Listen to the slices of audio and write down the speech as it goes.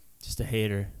a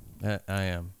hater. I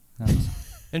am.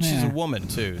 And she's a woman,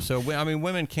 too. So, I mean,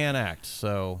 women can't act,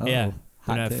 so... Yeah.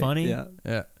 They're not funny? Yeah.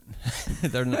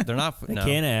 They're not... They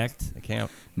can't act. They can't.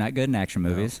 Not good in action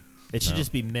movies. It should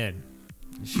just be men.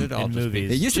 It should all just movies.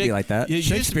 be... It used to be like that. It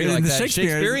used to be like that.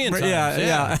 Shakespearean times.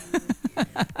 Yeah.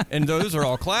 And those are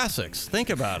all classics. Think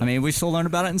about it. I mean, we still learn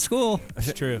about it in school.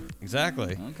 It's true.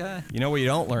 Exactly. Okay. You know what you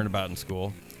don't learn about in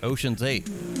school? Ocean's 8.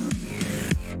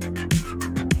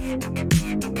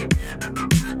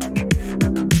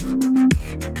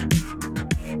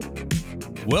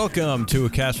 Welcome to A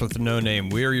Cast with No Name.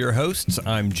 We're your hosts.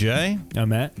 I'm Jay. I'm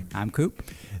Matt. I'm Coop.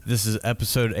 This is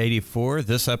episode 84.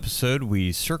 This episode,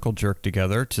 we circle jerk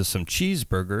together to some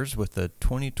cheeseburgers with the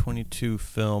 2022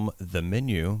 film The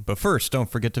Menu. But first, don't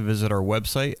forget to visit our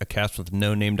website,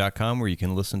 acastwithnoname.com, where you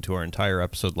can listen to our entire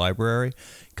episode library,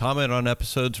 comment on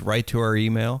episodes, write to our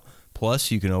email.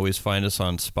 Plus, you can always find us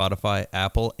on Spotify,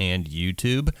 Apple, and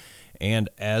YouTube. And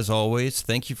as always,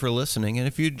 thank you for listening. And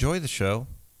if you enjoy the show,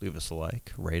 leave us a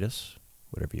like, rate us,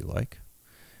 whatever you like.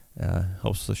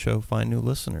 Helps the show find new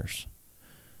listeners.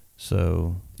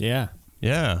 So Yeah.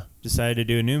 Decided to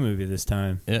do a new movie this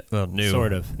time. Yeah, well, new.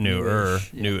 Sort of.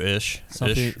 New-ish.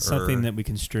 Something that we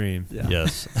can stream. Yeah.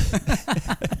 Yes.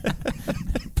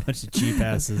 Bunch of cheap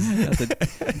asses. Have to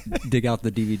dig out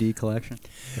the DVD collection.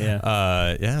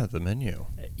 Yeah. The Menu.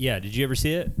 Yeah. Did you ever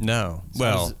see it? No. So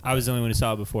well, I was the only one who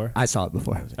saw it before. I saw it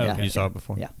before. Okay. You saw it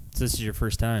before? Yeah. So this is your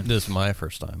first time. This is my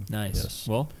first time. Nice. Yes.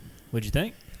 Well, what'd you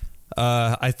think?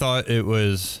 I thought it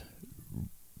was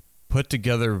put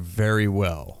together very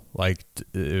well. Like,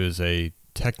 it was a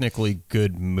technically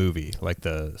good movie. Like,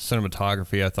 the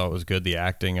cinematography I thought was good. The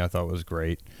acting I thought was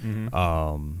great.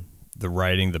 Mm-hmm. The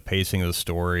writing, the pacing of the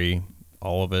story,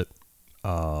 all of it,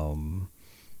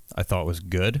 I thought was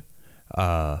good.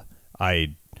 I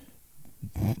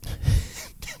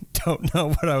don't know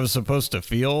what I was supposed to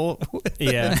feel.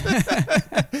 Yeah.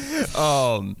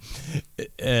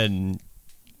 And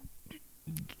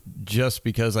just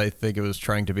because I think it was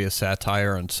trying to be a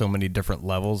satire on so many different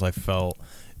levels, I felt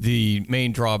the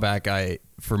main drawback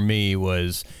for me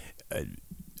was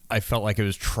I felt like it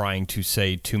was trying to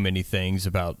say too many things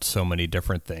about so many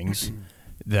different things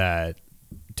that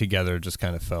together just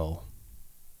kind of fell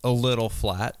a little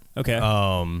flat. Okay.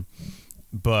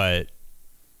 But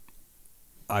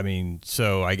I mean,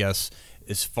 so I guess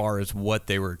as far as what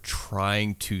they were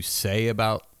trying to say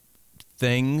about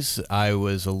things, I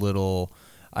was a little,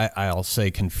 I'll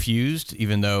say confused,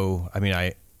 even though, I mean,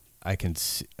 I can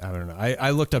see, I don't know. I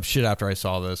looked up shit after I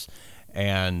saw this,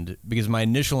 and because my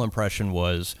initial impression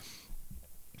was,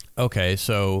 okay,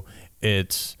 so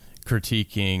it's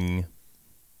critiquing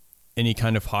any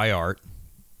kind of high art.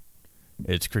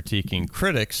 It's critiquing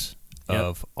critics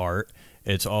of art.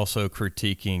 It's also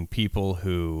critiquing people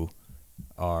who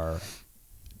are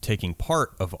taking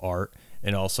part of art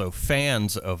and also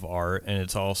fans of art. And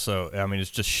it's also, I mean,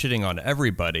 it's just shitting on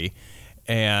everybody.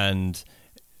 And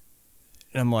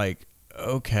I'm like,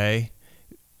 okay,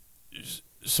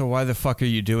 so why the fuck are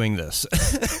you doing this?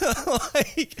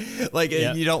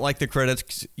 You don't like the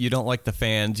critics, you don't like the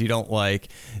fans, you don't like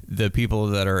the people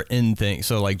that are in things.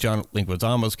 So like John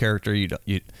Leguizamo's character, you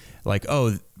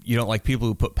don't like people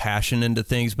who put passion into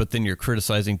things, but then you're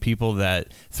criticizing people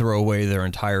that throw away their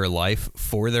entire life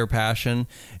for their passion.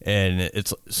 And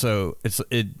it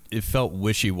felt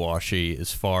wishy-washy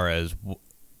as far as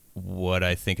what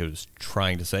I think it was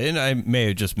trying to say. And I may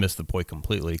have just missed the point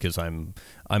completely because I'm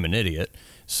an idiot.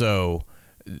 So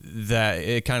that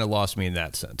it kind of lost me in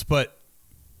that sense. But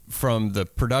from the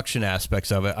production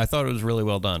aspects of it, I thought it was really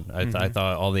well done. I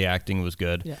thought all the acting was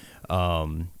good. Yeah.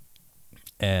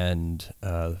 And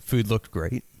food looked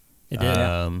great. It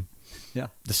did. Yeah.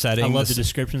 The setting. I love the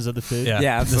descriptions of the food. Yeah,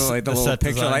 absolutely. The little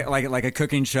picture, design. like a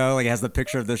cooking show. Like it has the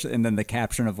picture of this, and then the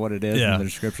caption of what it is, and the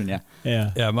description. Yeah.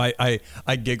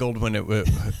 I giggled when it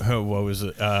what was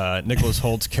it? Nicholas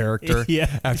Holt's character.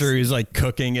 After he was like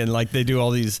cooking, and like they do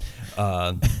all these.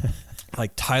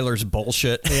 Like Tyler's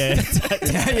bullshit. Yeah.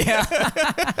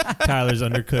 Tyler's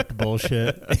undercooked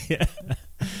bullshit.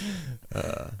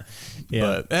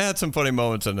 But it had some funny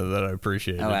moments in it that I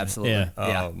appreciated. Oh, absolutely.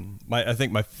 Yeah. I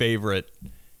think my favorite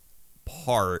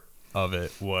part of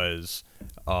it was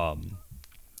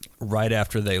right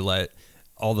after they let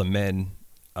all the men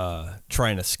try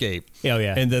and escape. Oh,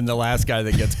 yeah. And then the last guy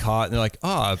that gets caught, and they're like,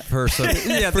 for your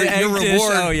dish.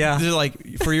 reward. Oh, yeah. They're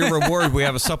like, for your reward, we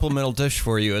have a supplemental dish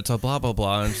for you. It's a blah, blah,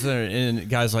 blah. And the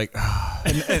guy's like,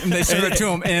 and they serve it to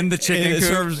him in the chicken coop.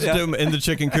 Serves to him in the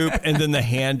chicken coop. And then the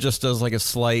hand just does like a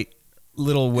slight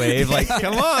little wave, like,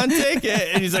 come on, take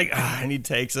it. And he's like, and he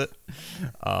takes it.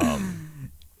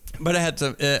 But it had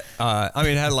some. It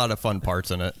had a lot of fun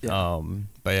parts in it. Yeah.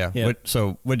 But yeah.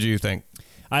 Yeah. What do you think?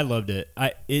 I loved it.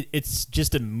 It's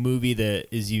just a movie that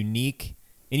is unique.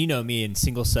 And you know me, in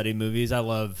single setting movies, I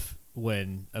love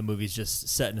when a movie's just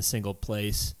set in a single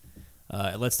place.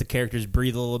 It lets the characters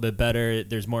breathe a little bit better.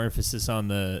 There's more emphasis on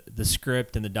the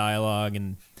script and the dialogue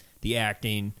and the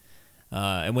acting.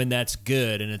 And when that's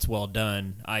good and it's well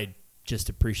done, I just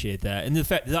appreciate that. And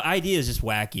the idea is just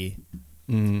wacky.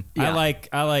 Mm-hmm. Yeah.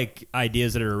 I like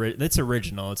ideas that are it's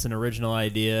original. It's an original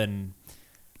idea, and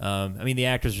the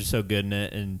actors are so good in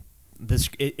it, and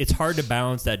it's hard to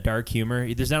balance that dark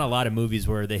humor. There's not a lot of movies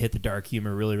where they hit the dark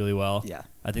humor really, really well. Yeah.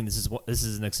 I think this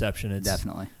is an exception. It's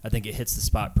Definitely. I think it hits the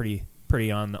spot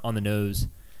pretty on the nose.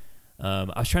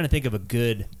 I was trying to think of a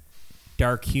good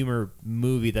dark humor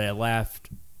movie that I laughed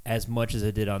as much as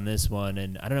I did on this one,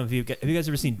 and I don't know have you guys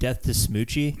ever seen Death to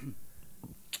Smoochie?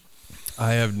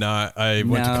 I have not. I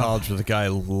went to college with a guy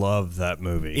who loved that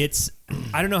movie.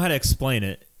 I don't know how to explain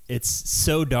it. It's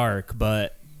so dark,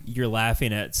 but you're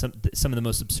laughing at some of the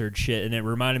most absurd shit, and it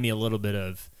reminded me a little bit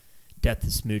of Death to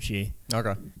Smoochie.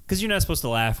 Okay. Because you're not supposed to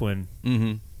laugh when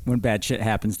bad shit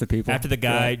happens to people. after the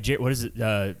guy, what is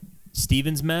it,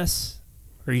 Steven's Mess?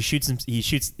 Or he shoots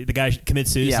the guy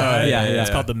commits suicide. Yeah. It's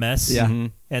called The Mess. Yeah. Mm-hmm.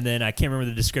 And then I can't remember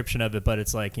the description of it, but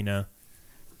it's like,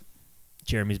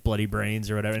 Jeremy's bloody brains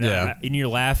or whatever. And you're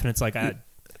laughing. It's like,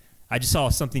 I just saw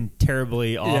something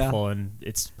terribly awful, and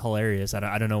it's hilarious.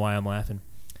 I don't know why I'm laughing.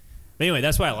 But anyway,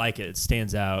 that's why I like it. It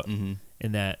stands out in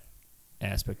that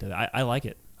aspect of it. I like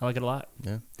it. I like it a lot.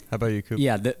 Yeah. How about you, Coop?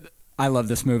 Yeah, I love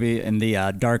this movie, and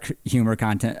the dark humor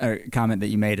comment that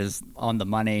you made is on the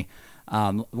money.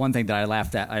 One thing that I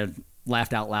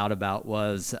laughed out loud about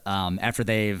was after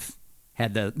they've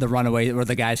had the runaway, where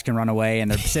the guys can run away,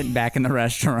 and they're sitting back in the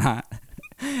restaurant,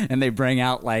 and they bring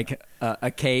out like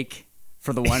a cake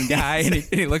for the one guy, and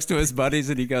he looks to his buddies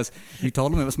and he goes, "You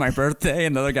told him it was my birthday?"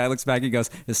 And the other guy looks back and he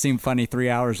goes, "It seemed funny 3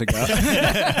 hours ago."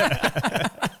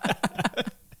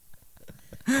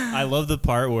 I love the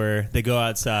part where they go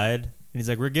outside, and he's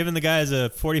like, "We're giving the guys a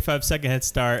 45-second head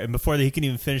start," and before he can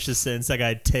even finish the sentence, that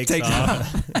guy takes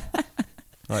off.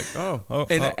 Like,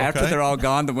 After they're all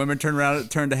gone, the women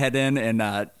turn to head in, and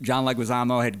John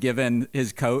Leguizamo had given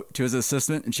his coat to his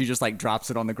assistant, and she just like drops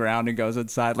it on the ground and goes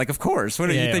inside. Like, of course. What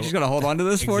do you think she's going to hold on to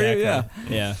this for you? Yeah.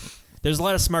 Yeah. There's a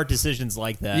lot of smart decisions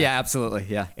like that. Yeah, absolutely.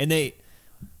 Yeah. And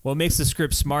what makes the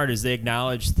script smart is they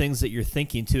acknowledge things that you're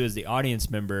thinking too as the audience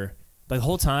member. Like the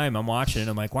whole time I'm watching it,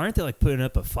 I'm like, why aren't they like putting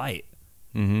up a fight?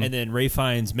 Mm-hmm. And then Ray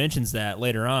Fiennes mentions that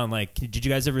later on. Like, did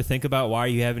you guys ever think about why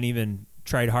you haven't even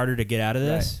tried harder to get out of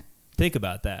this? Right. Think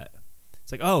about that.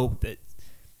 It's like,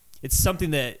 it's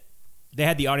something that they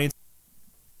had the audience.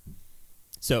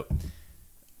 So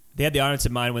they had the audience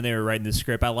in mind when they were writing the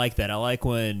script. I like that. I like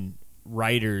when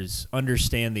writers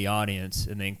understand the audience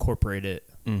and they incorporate it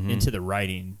into the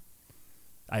writing.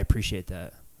 I appreciate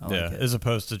that. I like it. As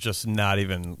opposed to just not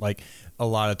even, like, a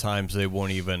lot of times they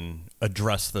won't even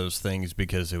address those things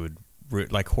because it would,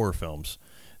 like horror films.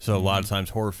 So a lot of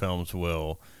times horror films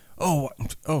will,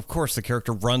 of course the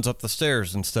character runs up the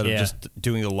stairs instead of just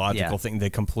doing the logical thing.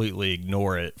 They completely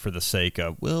ignore it for the sake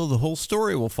of, well, the whole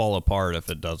story will fall apart if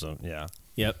it doesn't. Yeah.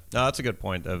 Yep. No, that's a good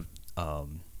point of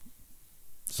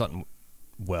something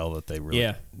that they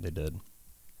really they did.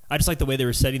 I just like the way they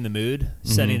were setting the mood,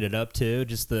 setting it up too.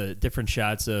 Just the different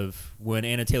shots of when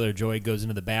Anna Taylor-Joy goes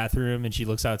into the bathroom and she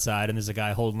looks outside and there's a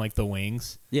guy holding like the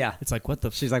wings. Yeah. It's like, what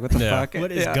the She's like, what the fuck? What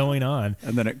is going on?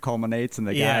 And then it culminates in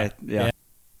the guy. Yeah.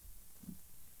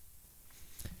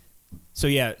 So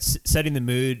setting the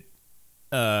mood,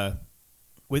 that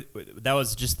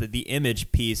was just the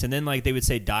image piece. And then like they would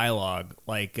say dialogue,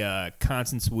 like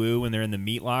Constance Wu when they're in the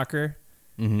meat locker.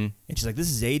 Mm-hmm. And she's like, this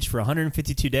is aged for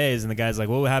 152 days. And the guy's like,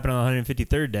 what would happen on the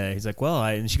 153rd day? He's like, well,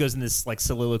 and she goes in this like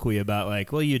soliloquy about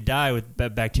like, well, you'd die with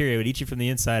bacteria. It would eat you from the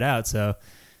inside out. So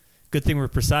good thing we're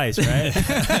precise, right?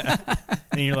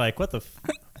 And you're like, what the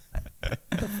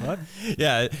fuck?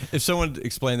 Yeah, if someone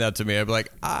explained that to me, I'd be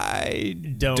like, I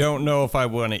don't know if I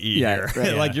want to eat here.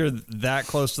 Right, like you're that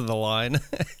close to the line.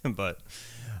 But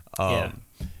I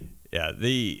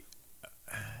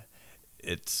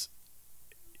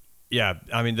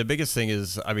mean, the biggest thing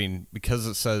is, because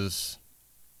it says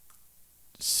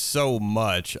so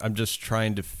much, I'm just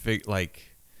trying to figure,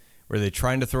 like, were they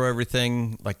trying to throw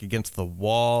everything, like, against the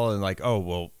wall and, like, oh,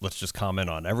 well, let's just comment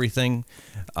on everything?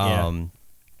 I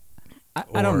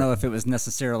don't know if it was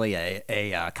necessarily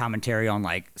a commentary on,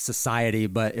 like, society,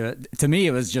 but to me,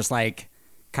 it was just, like,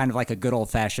 kind of like a good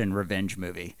old-fashioned revenge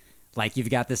movie. Like, you've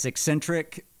got this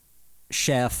eccentric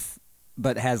chef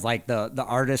but has like the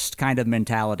artist kind of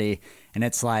mentality, and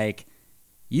it's like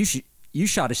you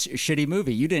shot a shitty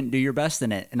movie. You didn't do your best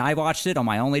in it. And I watched it on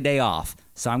my only day off.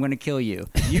 So I'm going to kill you.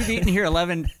 You've eaten here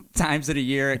 11 times in a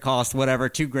year. It costs whatever,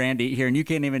 $2,000 to eat here. And you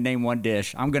can't even name one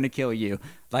dish. I'm going to kill you.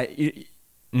 Like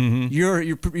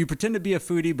you pretend to be a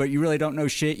foodie, but you really don't know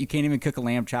shit. You can't even cook a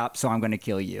lamb chop. So I'm going to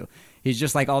kill you. He's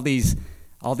just like all these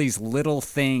little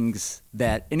things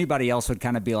that anybody else would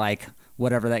kind of be like,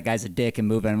 whatever, that guy's a dick and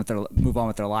move on with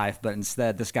their life. But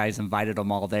instead, this guy's invited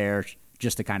them all there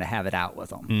just to kind of have it out with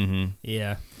them. Mm-hmm.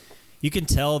 Yeah. You can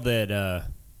tell that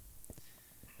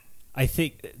I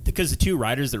think because the two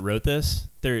writers that wrote this,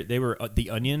 they were the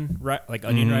Onion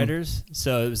writers.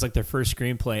 So it was like their first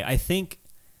screenplay. I think,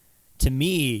 to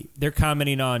me, they're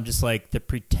commenting on just like the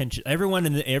pretentious. Everyone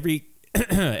in every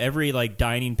like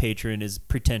dining patron is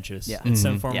pretentious in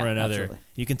some form or another. Absolutely.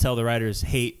 You can tell the writers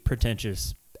hate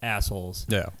pretentious assholes.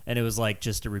 Yeah. And it was like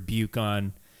just a rebuke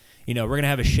on, we're going to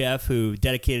have a chef who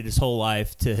dedicated his whole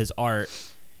life to his art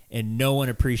and no one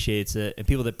appreciates it. And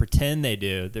people that pretend they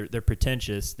do, they're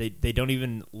pretentious. They don't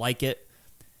even like it.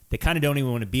 They kind of don't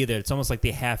even want to be there. It's almost like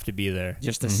they have to be there.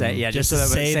 Just to say, just to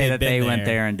say that they went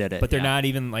there and did it. But they're not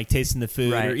even like tasting the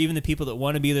food, or even the people that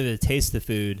want to be there to taste the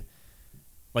food.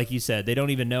 Like you said, they don't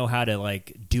even know how to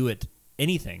like do it,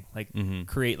 anything, like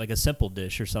create like a simple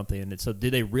dish or something. And so do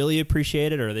they really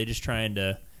appreciate it, or are they just trying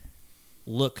to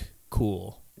look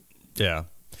cool? Yeah.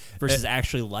 Versus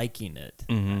actually liking it.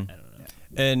 I don't know.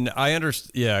 And I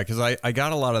understand, because I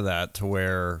got a lot of that to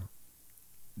where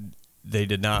they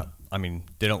did not,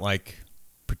 they don't like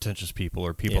pretentious people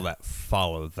or people that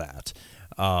follow that.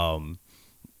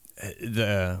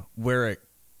 Where it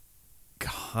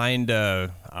kind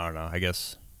of, I don't know, I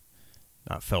guess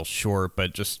not fell short,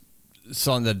 but just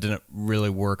something that didn't really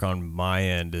work on my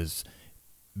end is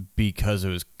because it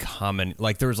was common,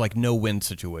 like there was like no win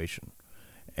situation.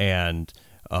 And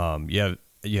you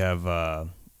have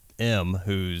M,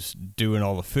 who's doing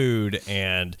all the food,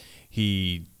 and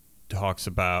he talks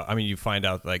about, you find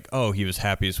out like, oh, he was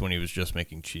happiest when he was just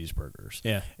making cheeseburgers.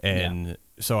 Yeah. And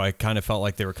so I kind of felt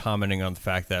like they were commenting on the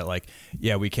fact that like,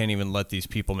 we can't even let these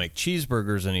people make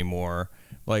cheeseburgers anymore.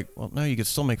 Like, well, no, you could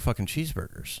still make fucking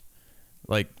cheeseburgers.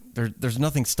 Like there's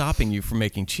nothing stopping you from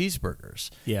making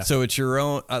cheeseburgers. Yeah. So it's your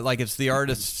own, it's the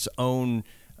artist's own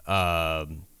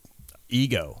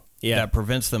ego that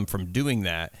prevents them from doing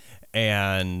that.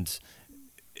 And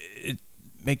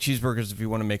make cheeseburgers if you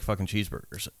want to make fucking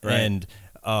cheeseburgers. Right.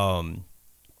 And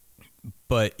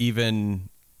but even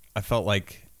I felt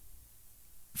like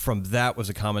from that was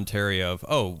a commentary of,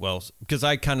 oh, well, because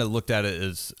I kind of looked at it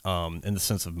as in the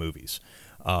sense of movies.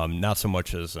 Not so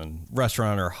much as in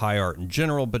restaurant or high art in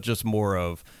general, but just more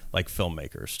of like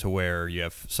filmmakers, to where you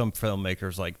have some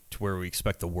filmmakers like to where we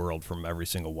expect the world from every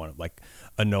single one, like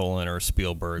a Nolan or a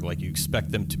Spielberg. Like you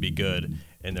expect them to be good,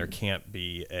 and there can't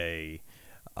be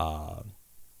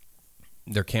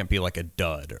like a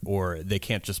dud, or they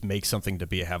can't just make something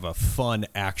to have a fun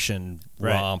action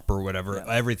romp or whatever.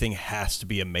 Yeah. Everything has to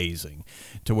be amazing,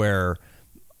 to where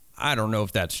I don't know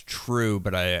if that's true,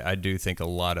 but I do think a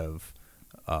lot of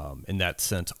in that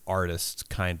sense, artists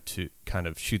kind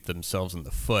of shoot themselves in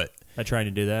the foot by trying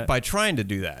to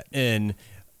do that. And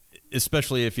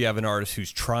especially if you have an artist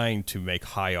who's trying to make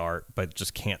high art but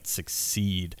just can't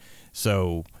succeed.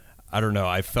 So I don't know.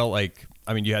 I felt like,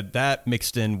 you had that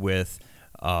mixed in with.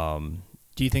 Do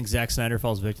you think Zack Snyder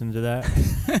falls victim to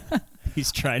that?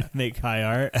 He's trying to make high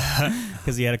art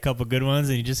because he had a couple good ones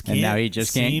and he just can't. And now he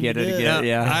just can't get it again.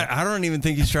 Yeah. I don't even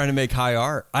think he's trying to make high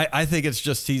art. I think it's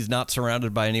just he's not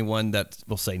surrounded by anyone that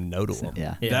will say no to him.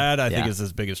 Yeah. That I think is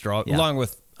his biggest draw, along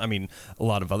with, a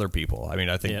lot of other people.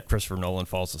 I think Christopher Nolan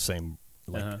falls the same.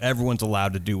 Everyone's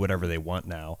allowed to do whatever they want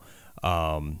now,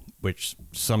 which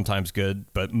sometimes good,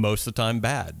 but most of the time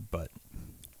bad. But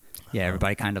yeah,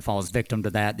 everybody kind of falls victim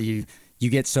to that. You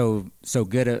get so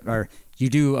good at, or you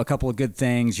do a couple of good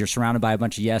things, you're surrounded by a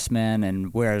bunch of yes men,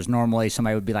 and whereas normally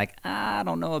somebody would be like, I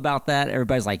don't know about that,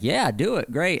 everybody's like, yeah, do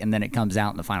it, great, and then it comes out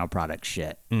and the final product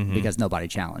shit because nobody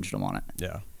challenged them on it.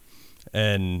 Yeah.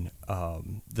 And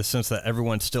the sense that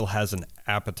everyone still has an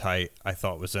appetite, I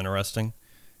thought was interesting,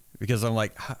 because I'm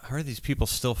like, how are these people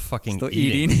still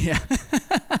eating? Yeah.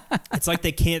 It's like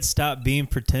they can't stop being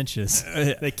pretentious.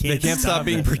 They can't stop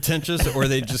being pretentious, or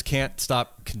they just can't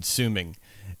stop consuming.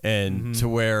 And to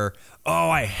where, oh,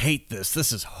 I hate this.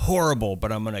 This is horrible,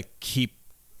 but I'm going to keep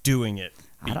doing it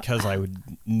because I would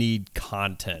need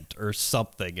content or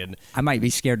something. And I might be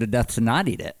scared to death to not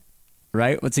eat it.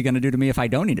 Right? What's he going to do to me if I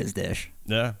don't eat his dish?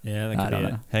 Yeah. Yeah, that could be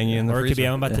it. Hang you in the freezer. Or it could be,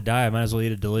 I'm about to die. I might as well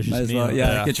eat a delicious meal.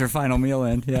 Well, get your final meal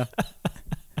in. Yeah.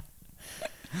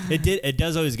 It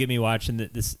does always get me watching.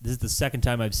 This is the second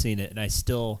time I've seen it, and I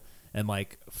still and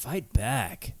like fight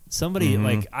back. Somebody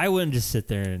like I wouldn't just sit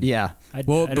there and Yeah. I'd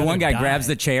The one guy die. grabs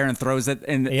the chair and throws it,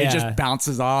 and it just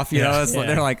bounces off. You know, it's like,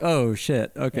 they're like, "Oh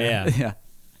shit, okay." Yeah.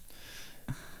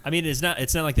 I mean, it's not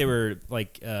like they were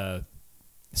like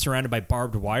surrounded by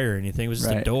barbed wire or anything. It was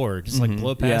just a door, just like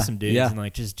blow past some dudes and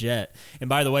like just jet. And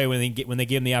by the way, when they give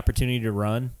them the opportunity to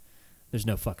run, there's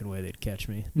no fucking way they'd catch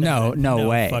me. No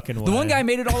way. Fucking way. The one guy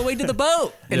made it all the way to the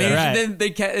boat, and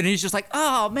and he's just like,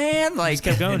 "Oh man!" Like, just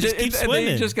kept going, just keep swimming.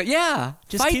 They just go,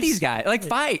 just fight these guys, like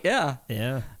fight, yeah.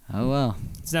 Oh well.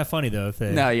 It's not funny though if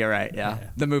they. No, you're right. Yeah,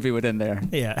 the movie would end there.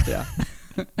 Yeah.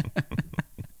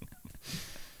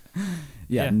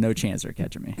 Yeah, no chance they're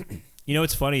catching me. You know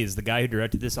what's funny is the guy who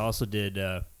directed this also did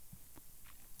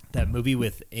that movie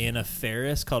with Anna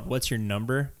Faris called "What's Your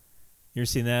Number." You ever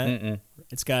seen that? Mm-mm.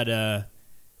 It's got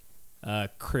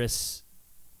Chris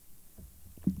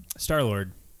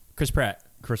Star-Lord, Chris Pratt.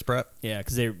 Chris Pratt. Yeah,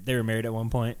 because they were married at one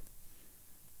point.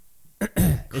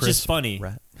 It's just funny.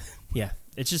 Pratt. Yeah,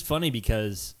 it's just funny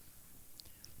because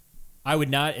I would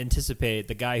not anticipate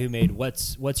the guy who made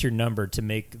 "What's Your Number" to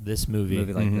make this movie.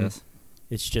 Like this.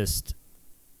 It's just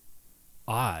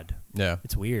odd. Yeah,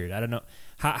 It's weird. I don't know.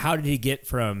 How did he get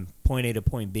from point A to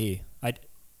point B?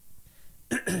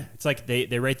 It's like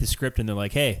they write the script and they're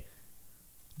like, hey,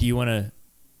 we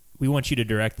want you to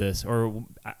direct this. Or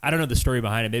I don't know the story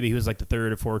behind it. Maybe he was like the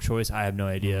third or fourth choice. I have no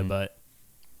idea, but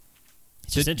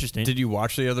it's just interesting. Did you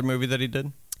watch the other movie that he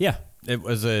did? Yeah.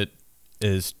 It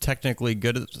is technically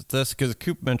good at this? Because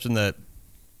Coop mentioned that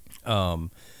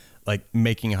like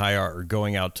making high art or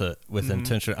going out with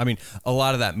intention. I mean, a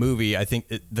lot of that movie, I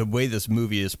think the way this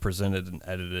movie is presented and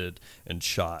edited and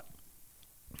shot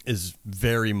is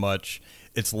very much,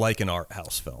 it's like an art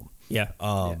house film. Yeah.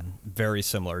 Very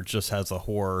similar. It just has a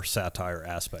horror satire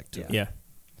aspect to it. Yeah.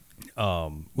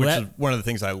 Which is one of the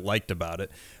things I liked about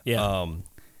it. Yeah.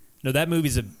 No, that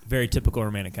movie's a very typical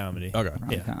romantic comedy. Okay.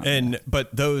 Yeah.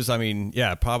 But those, I mean,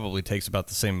 it probably takes about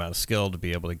the same amount of skill to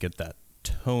be able to get that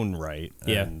tone right.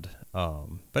 Yeah. And,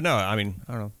 but no, I mean,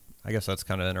 I don't know. I guess that's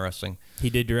kind of interesting.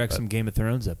 He did direct some Game of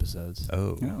Thrones episodes.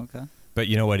 Oh, okay. But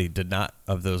you know what? He did not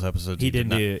of those episodes. He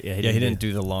didn't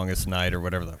do the longest night or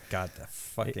whatever. The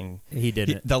fucking. He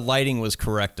didn't. The lighting was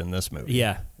correct in this movie.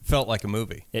 Yeah, it felt like a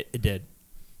movie. It did.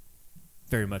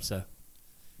 Very much so.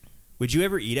 Would you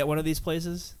ever eat at one of these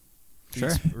places?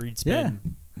 Sure. Where you'd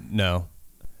spend, No.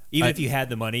 Even if you had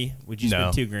the money, would you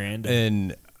spend $2,000?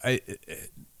 And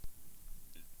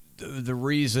the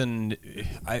reason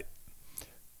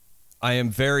I am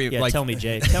very tell me,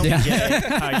 Jay. Tell me, Jay,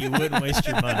 how you wouldn't waste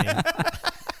your money.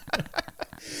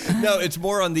 No, it's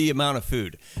more on the amount of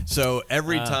food. So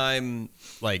every time,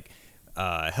 like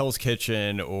Hell's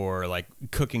Kitchen or like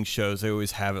cooking shows, they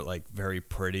always have it like very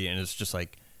pretty, and it's just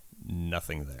like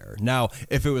nothing there. Now,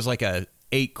 if it was like a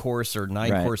 8-course or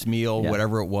 9-course meal,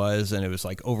 whatever it was, and it was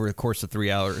like over the course of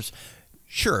 3 hours,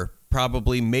 sure,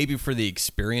 probably maybe for the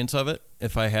experience of it,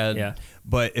 if I had.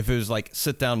 But if it was like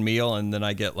sit down meal and then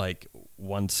I get like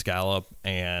one scallop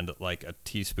and like a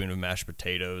teaspoon of mashed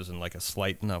potatoes and like a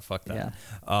slight, no, fuck that.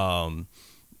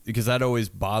 Because that always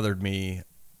bothered me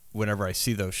whenever I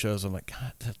see those shows. I'm like,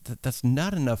 God, that's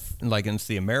not enough. Like, and it's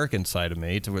the American side of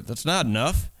me. That's not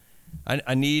enough.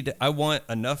 I want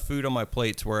enough food on my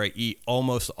plate to where I eat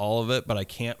almost all of it, but I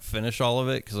can't finish all of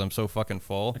it because I'm so fucking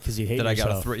full. Because you hate that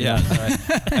yourself.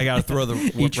 I gotta throw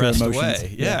the rest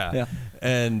away. Yeah.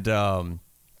 And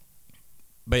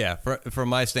but yeah, from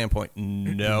my standpoint,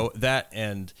 no. That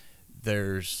and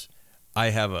I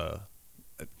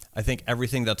think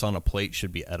everything that's on a plate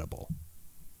should be edible.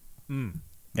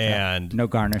 And no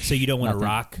garnish. So you don't want to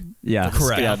rock? Yeah,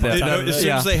 correct. As soon as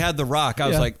Yeah. they had the rock, I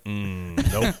was like,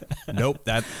 nope.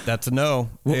 That's a no.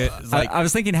 It's like, I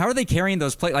was thinking, how are they carrying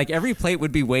those plates? Like every plate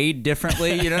would be weighed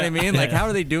differently. You know what I mean? Like how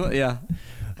are they doing? Yeah.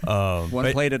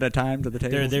 One plate at a time to the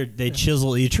table. They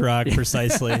chisel each rock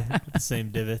precisely with the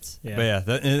same divots. Yeah.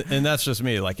 But yeah, and that's just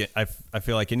me. Like I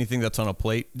feel like anything that's on a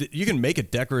plate, you can make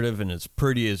it decorative and as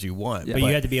pretty as you want. But you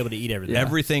have to be able to eat everything.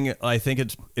 Everything, I think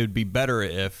it would be better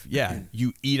if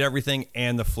you eat everything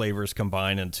and the flavors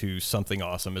combine into something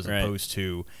awesome, as opposed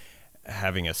to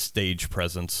having a stage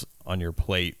presence on your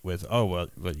plate with well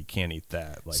you can't eat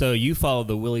that. Like, so you follow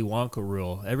the Willy Wonka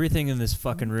rule. Everything in this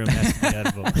fucking room has to be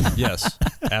edible. Yes,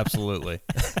 absolutely.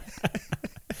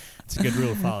 It's a good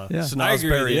rule to follow. Yeah. I agree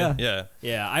with you.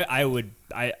 Yeah. I would.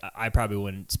 I probably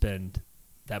wouldn't spend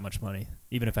that much money,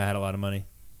 even if I had a lot of money.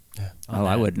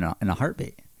 I would not in a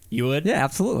heartbeat. You would? Yeah,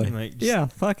 absolutely.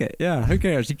 Like, fuck it. Yeah, who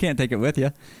cares? You can't take it with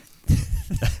you.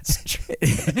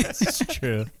 It's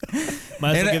true.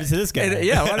 Might as well give it to this guy.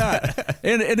 Yeah, why not?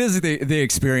 And it is the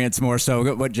experience more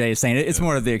so. What Jay is saying, it's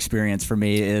more of the experience for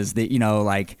me. Is that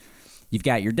like you've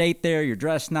got your date there, you're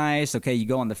dressed nice. Okay, you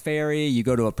go on the ferry, you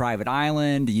go to a private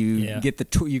island, you get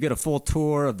you get a full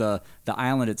tour of the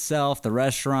island itself, the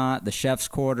restaurant, the chef's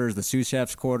quarters, the sous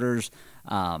chef's quarters.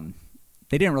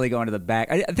 They didn't really go into the back.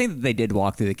 I think that they did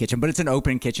walk through the kitchen, but it's an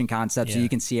open kitchen concept, so you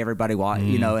can see everybody walk,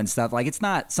 and stuff. Like, it's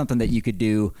not something that you could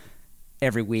do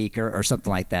every week or something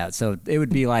like that. So it would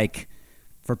be like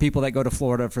for people that go to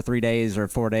Florida for 3 days or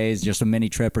 4 days, just a mini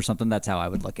trip or something. That's how I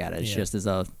would look at it. It's just as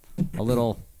a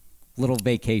little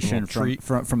vacation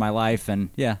from my life, and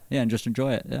and just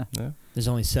enjoy it. Yeah. There's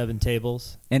only 7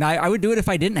 tables, and I would do it if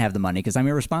I didn't have the money because I'm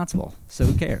irresponsible. So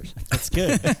who cares? That's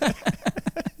good.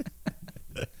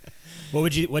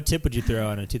 What tip would you throw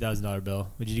on a $2,000 bill?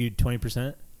 Would you do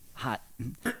 20%? Hot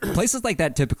places like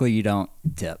that typically you don't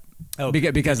tip. Oh,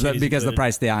 because the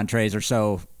price of the entrees are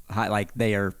so high, like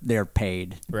they're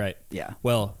paid. Right. Yeah.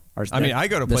 Well, I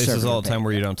go to places all the time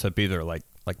where you don't tip either, like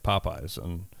Popeyes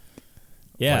and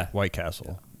White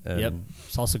Castle. And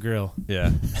Salsa Grill.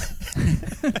 Yeah.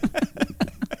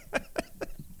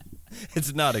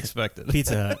 It's not expected.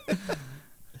 Pizza Hut.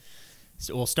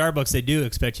 Well, Starbucks, they do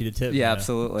expect you to tip. Yeah,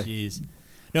 absolutely. Jeez.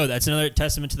 No, that's another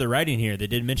testament to the writing here. They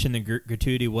did mention the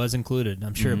gratuity was included.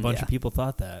 I'm sure a bunch of people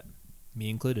thought that,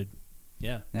 me included.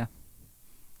 Yeah. Yeah.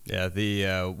 Yeah.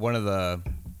 The one of the,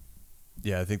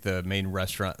 I think the main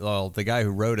restaurant. Well, the guy who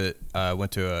wrote it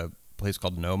went to a place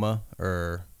called Noma,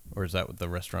 or is that what the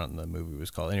restaurant in the movie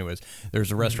was called? Anyways,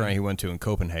 there's a restaurant he went to in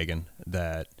Copenhagen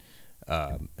that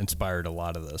inspired a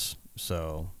lot of this.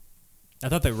 So. I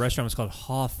thought the restaurant was called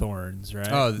Hawthorne's, right?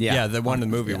 Oh, yeah, the one in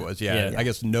the movie was. Yeah. I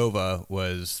guess Nova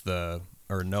was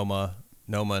Noma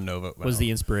was the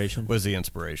inspiration. Was the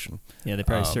inspiration. Yeah, they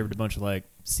probably served a bunch of like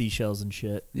seashells and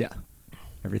shit. Yeah.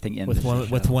 Everything in with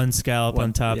one scallop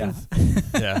on top of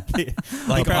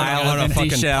like on a fucking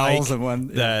shells pike and one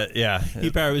he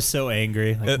probably was so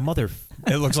angry, like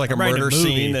it looks like a murder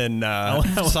scene in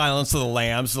Silence of the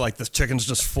Lambs, like the chicken's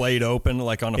just flayed open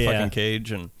like on a fucking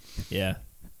cage. And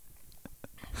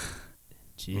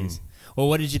jeez. Well,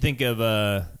 what did you think of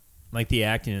like the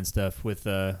acting and stuff with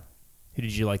who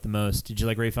did you like the most? Did you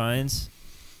like Ray Fiennes?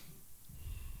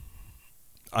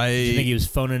 Did you think he was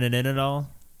phoning it in at all?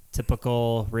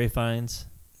 Typical Ray Fiennes?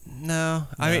 No.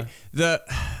 I mean,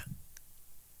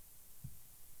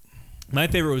 my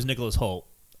favorite was Nicholas Hoult.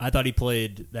 I thought he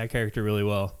played that character really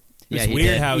well. It's he weird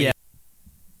did. how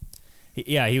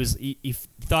he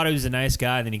thought he was a nice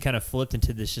guy, and then he kind of flipped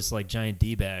into this just like giant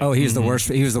D-bag. Oh, he was the worst.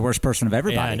 He was the worst person of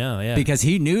everybody. Yeah, I know. Yeah, because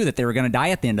he knew that they were going to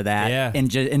die at the end of that. Yeah,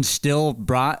 and still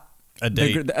brought a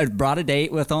date. Brought a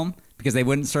date with them because they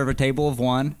wouldn't serve a table of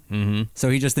one. Mm-hmm. So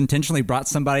he just intentionally brought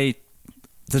somebody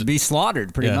to be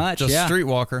slaughtered, pretty much. Just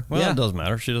streetwalker. Well, it doesn't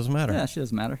matter. She doesn't matter. Yeah, she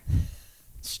doesn't matter.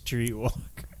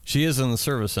 Streetwalker. She is in the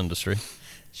service industry.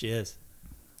 She is.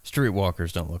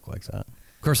 Streetwalkers don't look like that.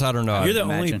 Of course, I don't know. You're the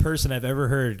only person I've ever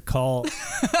heard call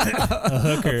a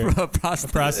hooker, a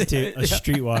prostitute, a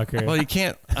streetwalker. Well, you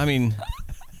can't. I mean,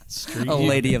 a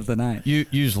lady of the night. You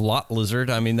use lot lizard.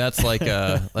 I mean, that's like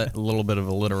a little bit of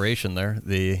alliteration there.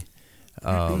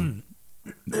 Of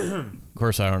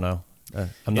course, I don't know.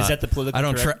 Is that the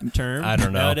political term? I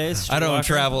don't know. Nowadays, I don't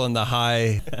travel in the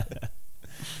high.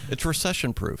 It's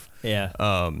recession proof. Yeah.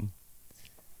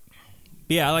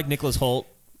 Yeah, I like Nicholas Hoult.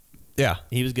 Yeah,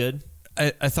 he was good.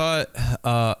 I thought.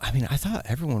 I thought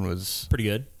everyone was pretty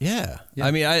good. Yeah.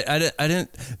 I mean, I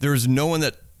didn't. There was no one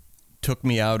that took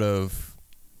me out of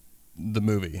the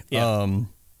movie. Yeah.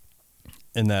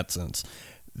 In that sense,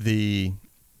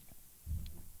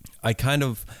 I kind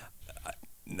of.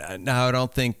 Now I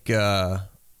don't think was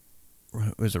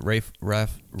it Ray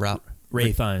Fiennes?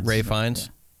 Ray Fiennes.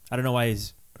 Yeah. I don't know why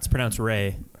it's pronounced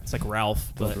Ray. It's like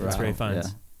Ralph, but it's Ray Fiennes.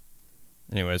 Yeah.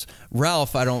 Anyways,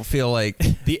 Ralph, I don't feel like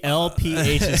the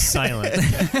LPH is silent,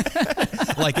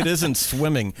 like it isn't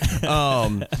swimming.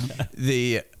 I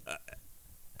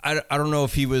don't know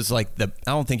if he was like I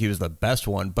don't think he was the best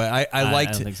one, but I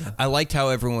liked how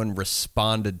everyone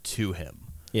responded to him.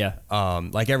 Yeah.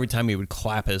 Like every time he would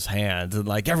clap his hands and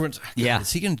like everyone's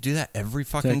is he going to do that every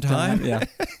fucking time? Yeah.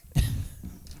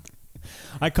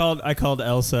 I called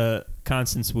Elsa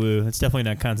Constance Wu. It's definitely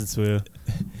not Constance Wu.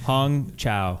 Hong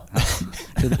Chow.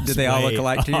 Did they all look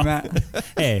alike to you, Matt?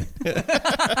 Hey.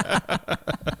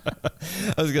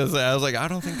 I was going to say, I was like, I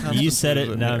don't think Constance You said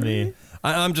Wu it, not me.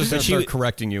 I'm just going to start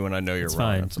correcting you when I know you're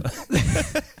wrong.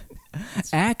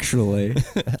 Actually.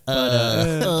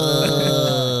 Matt,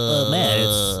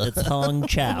 it's Hong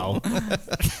Chow.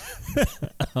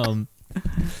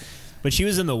 But she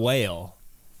was in The Whale.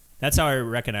 That's how I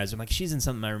recognize her. I'm like, she's in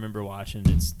something I remember watching.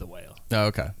 It's The Whale. Oh,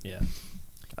 okay. Yeah.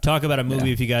 Talk about a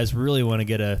movie if you guys really want to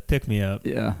get a pick-me-up.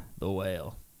 Yeah. The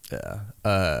Whale. Yeah.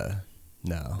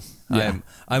 No. Yeah.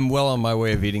 I'm well on my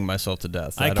way of eating myself to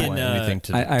death. I don't want anything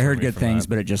to. I heard turn me good from things, that.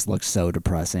 but it just looks so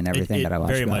depressing. Everything It that I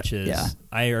watched. very about much it. is. Yeah.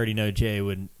 I already know Jay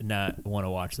would not want to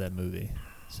watch that movie,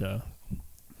 so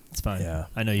it's fine. Yeah.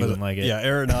 I know you wouldn't like it. Yeah,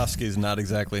 Aronofsky is not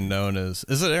exactly known as.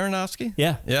 Is it Aronofsky?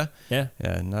 Yeah. Yeah. Yeah.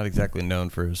 Yeah. Not exactly known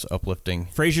for his uplifting.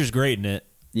 Frasier's great in it.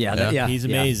 Yeah. He's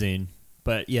amazing.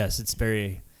 But yes, it's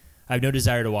very. I have no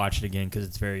desire to watch it again because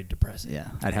it's very depressing. Yeah.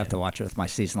 I'd have to watch it with my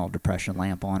seasonal depression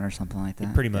lamp on or something like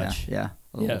that. Pretty much. Yeah.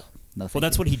 Yeah. No, Well,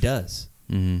 that's what he does.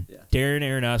 Mm-hmm. Yeah. Darren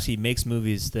Aronofsky makes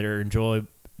movies that are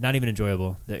not even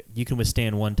enjoyable, that you can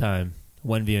withstand one time,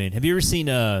 one viewing. Have you ever seen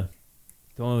the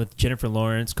one with Jennifer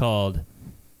Lawrence called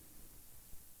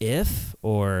If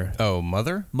or Oh,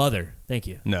 Mother? Mother? Thank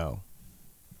you. No.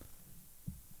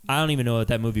 I don't even know what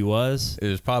that movie was. It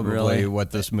was probably Really?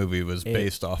 what this movie was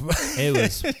based off of. It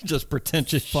was just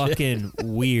pretentious shit. fucking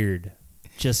weird.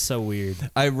 Just so weird.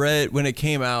 I read when it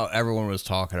came out, everyone was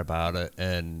talking about it,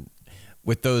 and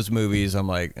with those movies, I'm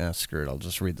like, screw it, I'll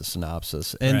just read the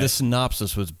synopsis. And Right. the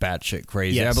synopsis was batshit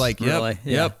crazy. Yes, I'm like, really?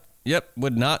 yep,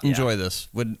 would not enjoy this.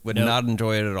 Would Nope. not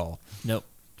enjoy it at all. Nope.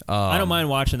 I don't mind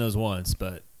watching those once,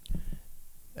 but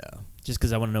Yeah, just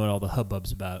because I want to know what all the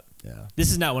hubbub's about. yeah.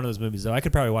 This is not one of those movies, though. I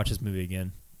could probably watch this movie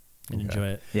again and enjoy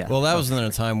it. Yeah. Well, that was in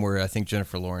a time where I think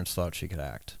Jennifer Lawrence thought she could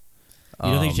act. You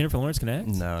don't think Jennifer Lawrence can act?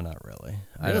 No, not really.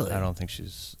 Really? I don't think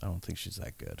she's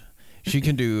that good. She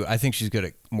can do. I think she's good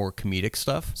at more comedic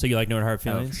stuff. So you like No Hard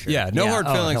Feelings? sure. Yeah, No Yeah. Hard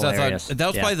Oh, Feelings. I hilarious. thought that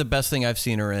was Yeah. probably the best thing I've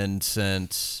seen her in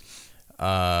since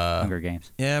Hunger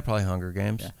Games. Yeah, probably Hunger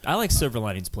Games. Yeah. I like Silver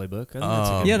Linings Playbook. I think that's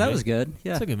a good Yeah, movie. that was good.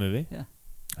 Yeah. It's a good movie. Yeah.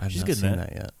 I've She's not good in seen that.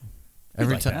 that yet.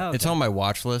 Every like time that. it's Okay. on my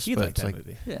watch list, You'd but like it's that like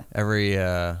movie. Yeah. every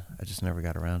I just never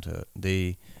got around to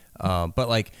it. But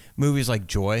like movies like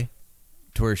Joy,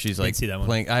 to where she's like see that one.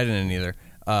 playing. I didn't either.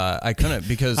 I couldn't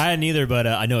because I hadn't either, but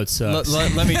I know it sucks.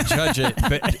 let me judge it.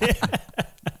 But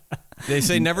they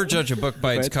say never judge a book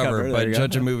by its cover, there but you go.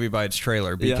 judge a movie by its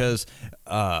trailer. Because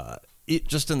it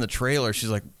just in the trailer, she's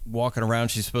like walking around.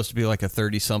 She's supposed to be like a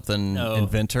 30-something Oh.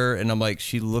 inventor, and I'm like,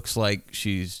 she looks like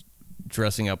she's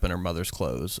dressing up in her mother's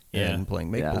clothes Yeah. and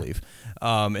playing make Yeah. believe.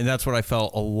 And that's what I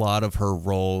felt. A lot of her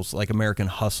roles, like American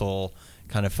Hustle,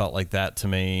 kind of felt like that to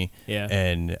me. Yeah.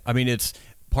 And I mean, it's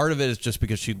part of it is just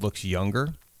because she looks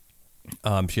younger.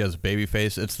 She has a baby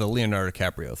face. It's the Leonardo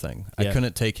DiCaprio thing. Yeah. I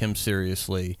couldn't take him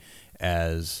seriously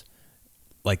as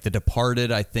like The Departed.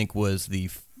 I think was the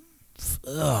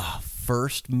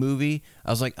first movie.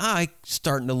 I was like, I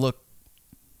starting to look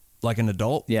like an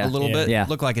adult Yeah. a little Yeah. bit. Yeah.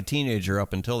 Look like a teenager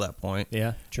up until that point.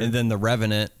 Yeah, true. And then The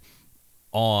Revenant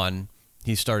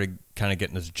he started kind of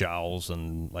getting his jowls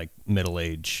and like middle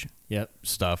age Yep.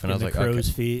 stuff, and Getting I was the like, crow's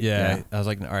okay. feet. Yeah, Yeah. I was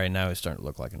like, all right, now he's starting to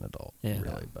look like an adult, Yeah.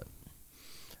 really.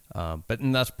 But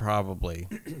and that's probably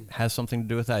has something to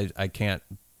do with it. I can't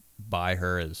buy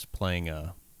her as playing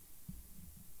a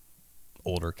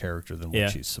older character than what Yeah.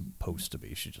 she's supposed to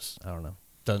be. She just, I don't know,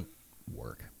 doesn't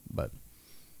work. But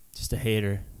Just a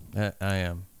hater. I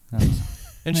am,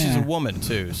 and she's a woman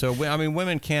too. So I mean,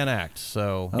 women can act.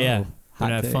 So Yeah. They're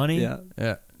Hot not take. funny. Yeah.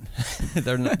 yeah,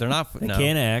 they're not. They no,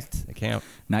 can't act. They can't.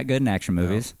 Not good in action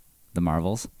movies. The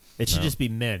Marvels. It should No. just be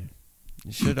men.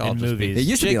 You should all In just movies. be. It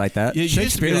used to be like that. It used to be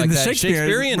Shakespeare- like the that.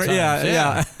 Shakespearean times.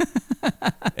 Yeah.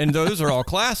 And those are all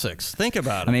classics. Think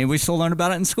about it. I mean, we still learn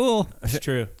about it in school. It's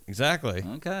true. Exactly.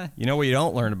 Okay. You know what you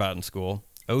don't learn about in school?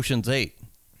 Ocean's 8.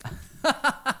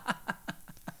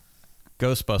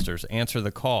 Ghostbusters, Answer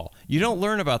the Call. You don't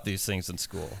learn about these things in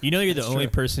school. You know, you're the only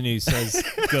person who says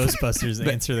Ghostbusters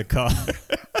answer the call.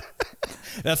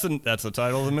 That's the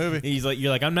title of the movie.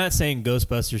 You're like, I'm not saying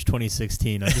Ghostbusters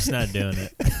 2016. I'm just not doing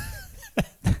it.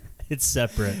 It's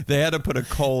separate. They had to put a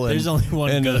colon. There's only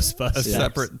one and Ghostbusters. A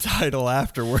separate title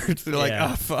afterwards. They're like,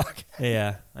 Yeah. oh, fuck.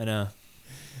 Yeah, I know.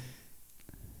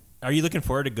 Are you looking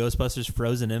forward to Ghostbusters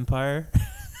Frozen Empire?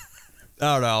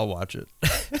 Oh, no, I'll watch it.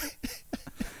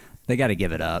 They got to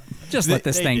give it up. Just let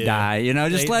this they thing do. die. You know,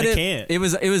 just They- let they it. can't.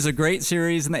 It was a great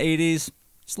series in the '80s.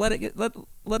 Just let it get,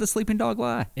 let a sleeping dog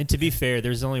lie. And to be fair,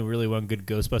 there's only really one good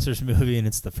Ghostbusters movie, and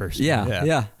it's the first one.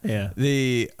 Yeah. Yeah.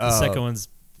 The Second one's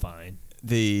fine.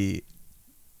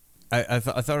 I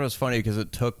thought it was funny because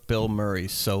it took Bill Murray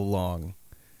so long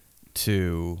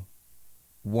to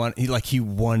he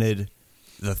wanted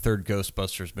the third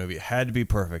Ghostbusters movie. It had to be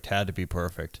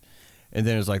perfect. And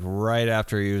then it was like right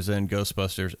after he was in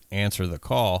Ghostbusters Answer the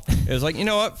Call, it was like, you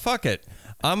know what? Fuck it.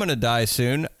 I'm going to die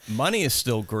soon. Money is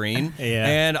still green. Yeah.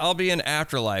 And I'll be in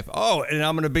Afterlife. Oh, and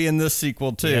I'm going to be in this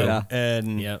sequel too. Yeah.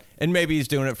 And maybe he's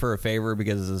doing it for a favor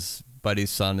because his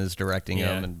buddy's son is directing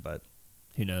him. But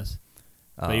who knows?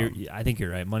 But I think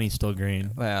you're right. Money's still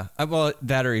green. Yeah. Well,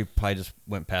 that or he probably just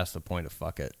went past the point of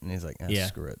fuck it. And he's like,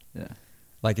 screw it. Yeah.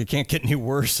 Like, it can't get any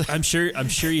worse. I'm sure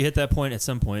you hit that point at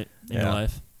some point in your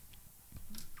life.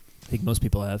 I think most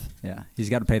people have. Yeah. He's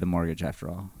got to pay the mortgage after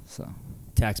all. So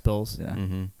tax bills. Yeah.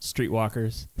 Mm-hmm.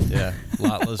 Streetwalkers. Yeah.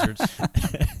 Lot lizards.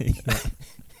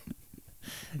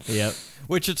 Yep.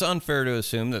 Which it's unfair to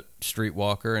assume that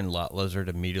streetwalker and lot lizard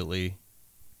immediately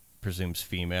presumes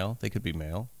female. They could be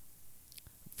male.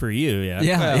 For you, yeah.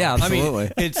 Yeah, Well, yeah,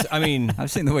 absolutely. I mean,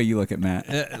 I've seen the way you look at Matt.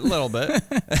 a little bit. A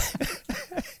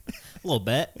little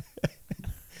bit.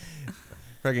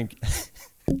 Freaking.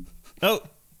 Oh.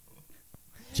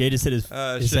 Jay just hit his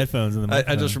headphones in the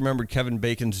microphone. I just remembered Kevin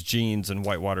Bacon's jeans and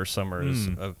Whitewater Summer is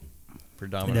a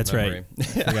predominant That's memory. Right.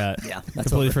 Forgot. Yeah,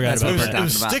 Completely forgot about that. It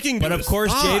was sticking to But of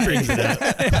course, Jay brings it up.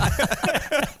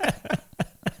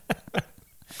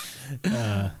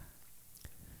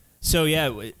 So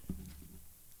yeah,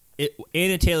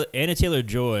 Anna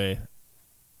Taylor-Joy.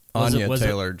 Anya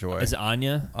Taylor-Joy. Is it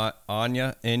Anya?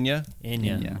 Anya? Enya?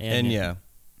 Enya.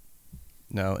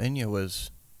 No, Enya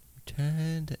was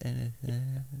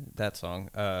that song.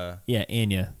 Yeah,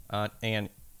 Anya. And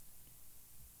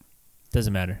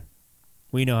Doesn't matter.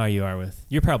 We know how you are with.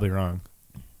 You're probably wrong.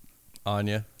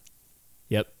 Anya.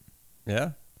 Yep.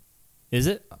 Yeah. Is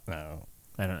it? No.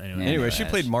 I don't. Anyway, she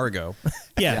played Margot.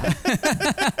 Yeah.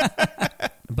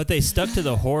 But they stuck to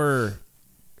the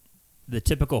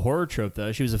typical horror trope,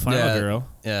 though. She was a final girl.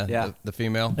 Yeah. The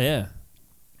female. Yeah.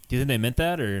 Do you think they meant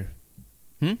that, or?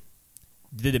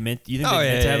 Did it meant? You think they Oh,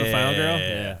 meant to have a final yeah, girl?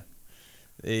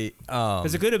 yeah.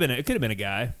 Because it could have been a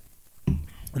guy,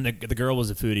 and the girl was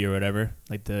a foodie or whatever.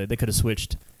 Like they could have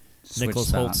switched.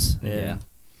 Nicholas Holtz. Yeah.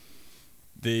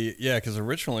 Because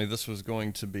originally this was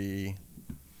going to be.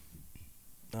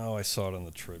 Oh, I saw it on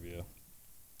the trivia.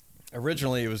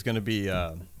 Originally, it was going to be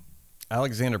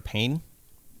Alexander Payne,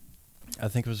 I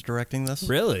think, was directing this.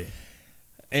 Really?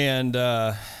 And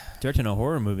directing a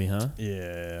horror movie, huh?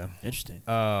 yeah, Interesting.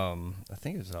 I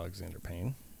think it was Alexander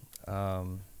Payne.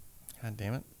 God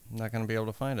damn it, I'm not going to be able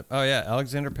to find it. Oh yeah,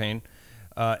 Alexander Payne.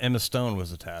 Emma Stone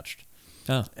was attached.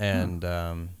 Oh, and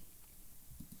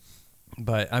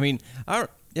but I mean,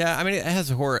 it has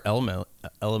horror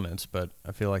elements, but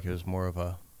I feel like it was more of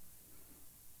a.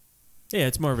 Yeah,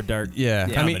 it's more of a dark. Yeah,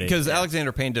 I mean, because Yeah.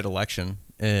 Alexander Payne did Election,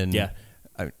 and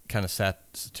kind of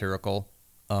satirical,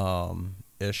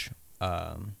 ish,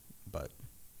 but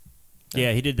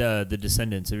Yeah, he did The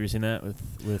Descendants. Have you seen that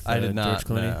with I did not,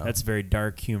 George Clooney? no. That's very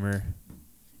dark humor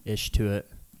ish to it.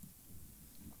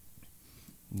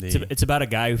 It's about a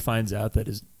guy who finds out that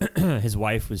his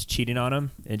wife was cheating on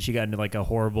him, and she got into like a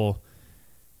horrible,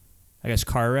 I guess,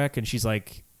 car wreck, and she's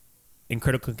like in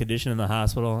critical condition in the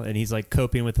hospital, and he's like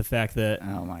coping with the fact that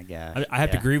Oh my gosh. I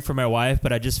have to grieve for my wife,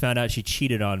 but I just found out she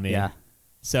cheated on me. Yeah.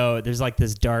 So there's like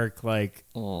this dark, like,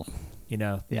 Oh. and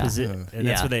Yeah. that's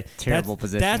where they Terrible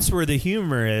position. That's where the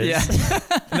humor is. Yeah.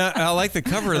 And I like the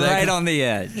cover of that. Right on the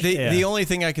edge. The only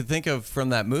thing I could think of from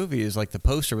that movie is like the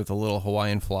poster with the little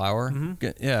Hawaiian flower.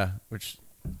 Yeah, which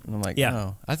and I'm like,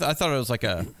 no. I thought it was like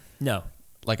a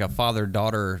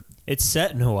father-daughter It's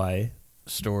set in Hawaii.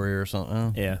 story or something.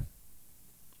 Oh. Yeah.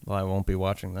 Well, I won't be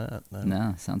watching that. Then.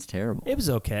 No, sounds terrible. It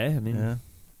was okay. I mean,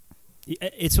 Yeah.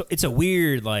 it's a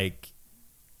weird like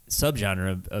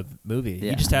subgenre of movie.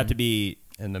 Yeah. You just have to be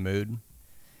In the mood.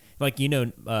 like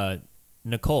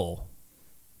Nicole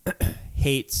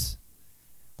hates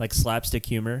like slapstick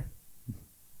humor,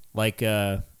 like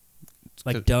dumb.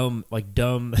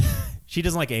 She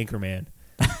doesn't like Anchorman,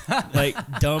 like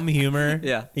dumb humor.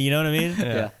 Yeah. You know what I mean?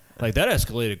 Yeah. Like that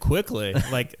escalated quickly.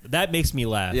 Like that makes me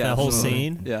laugh. Yeah, that whole absolutely.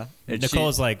 scene. Yeah. And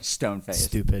Nicole's like stone faced.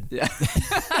 stupid. Yeah.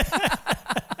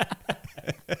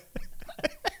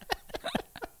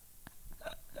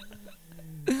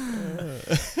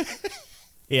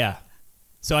 Yeah.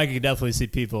 So I could definitely see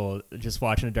people just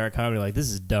watching a dark comedy like, this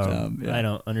is dumb. Yeah. I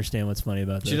don't understand what's funny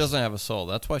about this. She doesn't have a soul.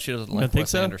 That's why she doesn't You like don't think Wes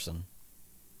so? Anderson.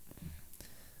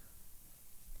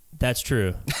 That's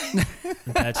true.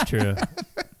 That's true.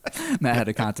 Matt had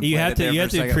to contemplate. You have it there to for a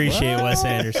second. appreciate Wes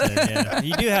Anderson. Yeah.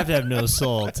 You do have to have no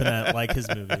soul to not like his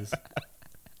movies.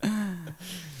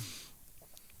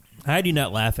 How do you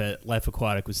not laugh at Life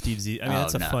Aquatic with Steve Z? I mean,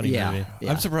 that's a funny movie.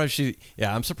 Yeah. I'm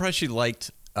surprised she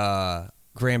liked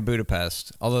Grand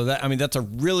Budapest. Although that's a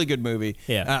really good movie.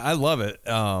 Yeah. I love it.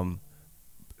 But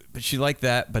she liked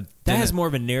that. But That has more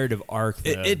of a narrative arc, though.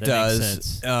 It that does. Makes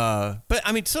sense. But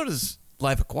I mean, so does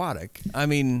Life Aquatic. I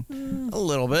mean, a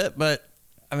little bit, but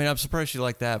I mean, I'm surprised she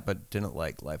liked that, but didn't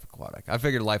like Life Aquatic. I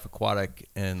figured Life Aquatic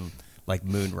and like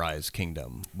Moonrise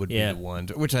Kingdom would be the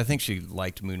ones, which I think she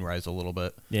liked Moonrise a little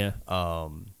bit. Yeah. But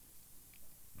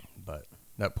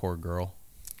that poor girl.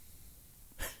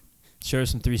 Show her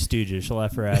some Three Stooges. She'll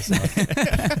laugh her ass off.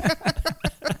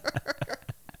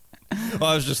 Well,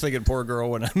 I was just thinking, poor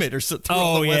girl, when I made her sit through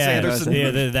all Oh the Wes Anderson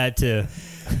yeah, movies. that too.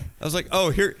 I was like,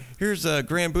 oh, here's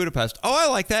Grand Budapest. Oh,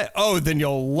 I like that. Oh, then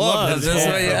you'll love this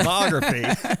whole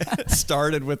filmography. It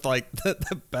started with like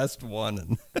the best one.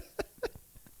 And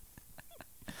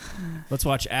Let's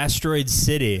watch Asteroid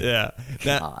City. yeah.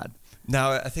 God.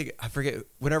 Now, I forget,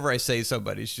 whenever I say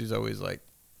somebody, she's always like,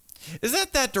 is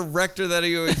that director that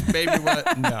he always made me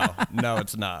want? No,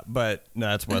 it's not. But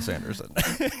no, it's Wes Anderson.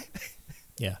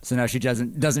 Yeah. So now she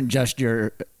doesn't trust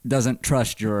your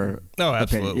No,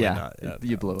 absolutely opinion. not. Yeah,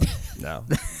 You blew it. No.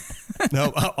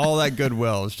 No, all that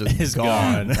goodwill is just Is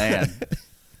gone. Man.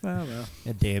 Well.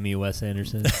 Yeah, damn you, Wes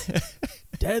Anderson.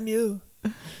 Damn you.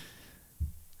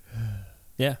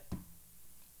 Yeah.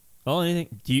 Well,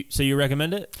 anything? So you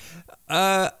recommend it?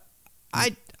 I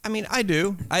mean, I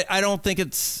do. I don't think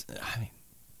it's. I mean,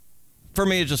 for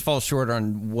me, it just falls short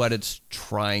on what it's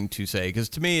trying to say. Because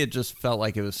to me, it just felt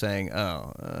like it was saying,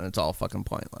 "Oh, it's all fucking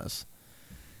pointless."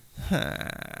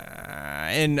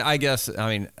 And I guess, I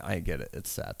mean, I get it. It's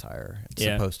satire. It's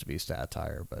supposed to be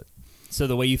satire, but. So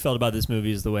the way you felt about this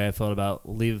movie is the way I felt about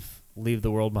Leave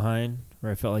the World Behind,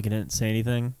 where I felt like it didn't say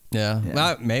anything. Yeah.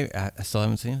 Well, maybe I still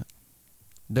haven't seen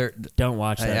it. Don't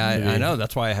watch that movie. I know.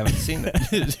 That's why I haven't seen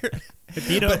it.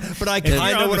 You know, but I if you're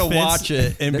kind on of the want to fence- watch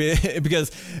it, and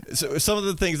because some of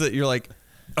the things that you're like,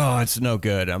 oh, it's no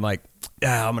good. I'm like,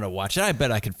 yeah, I'm gonna watch it. I bet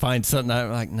I could find something.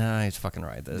 I'm like, nah, he's fucking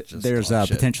right. That's just There's shit.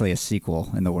 potentially a sequel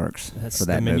in the works for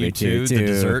that The Menu movie too. 2, the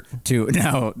dessert?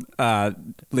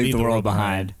 Leave the World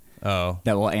Behind. Oh,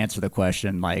 That will answer the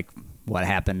question like what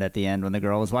happened at the end when the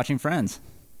girl was watching Friends.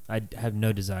 I have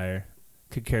no desire.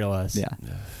 Could care less. Yeah.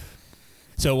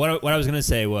 So what I was going to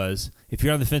say was, if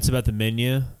you're on the fence about The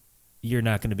Menu, you're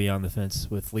not going to be on the fence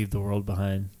with Leave the World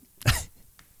Behind.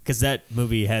 Because that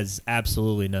movie has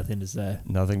absolutely nothing to say.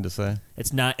 nothing to say.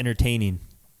 It's not entertaining.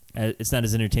 It's not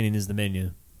as entertaining as The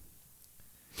Menu.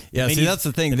 Yeah, see, that's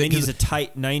the thing. The Menu's a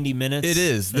tight 90 minutes. It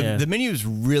is. The Menu is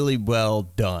really well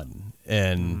done,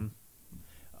 and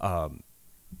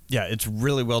yeah, it's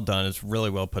really well done. It's really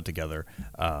well put together.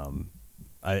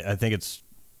 I think it's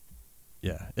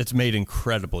made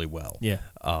incredibly well. Yeah.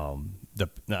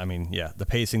 The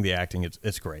pacing, the acting,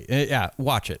 it's great. Yeah,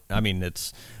 watch it. I mean,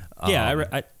 it's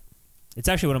it's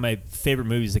actually one of my favorite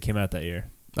movies that came out that year.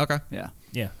 okay. Yeah.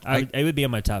 Yeah, it would be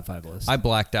on my top 5 list. I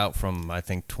blacked out from I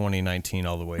think 2019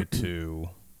 all the way to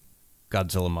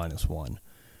Godzilla -1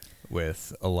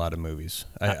 with a lot of movies.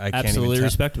 I can't absolutely even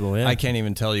respectable. Yeah, I can't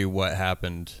even tell you what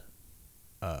happened.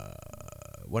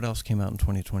 What else came out in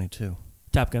 2022?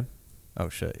 Top Gun. Oh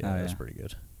shit! Yeah, Oh, that was yeah. pretty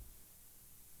good.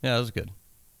 Yeah, that was good.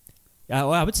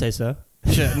 Well, I would say so.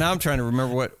 Shit, now I'm trying to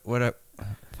remember what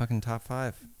fucking top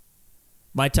 5.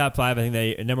 My top 5, I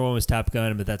think number 1 was Top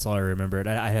Gun, but that's all I remembered.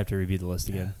 I have to review the list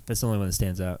again. That's the only one that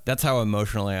stands out. That's how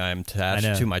emotionally I am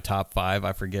attached to my top 5.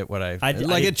 I forget what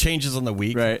it changes on the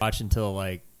week. Right. Watch until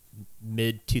like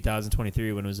mid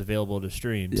 2023 when it was available to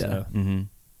stream. Yeah. So. Mm-hmm.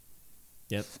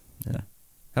 Yep. Yeah.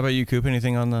 How about you, Coop?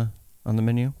 Anything on the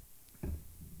menu?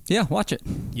 Yeah, watch it.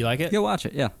 You like it? Yeah, watch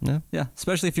it. Yeah. Yeah. Yeah.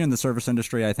 Especially if you're in the service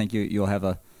industry, I think you'll have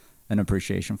an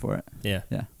appreciation for it. Yeah.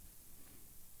 Yeah.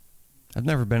 I've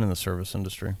never been in the service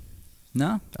industry.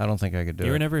 No? I don't think I could do You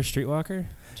it. were never a streetwalker,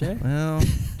 Jay? Well,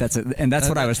 That's it. And that's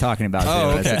what I was talking about.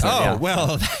 oh, too. okay. Yeah.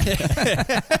 Well.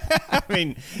 I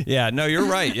mean, yeah, no, you're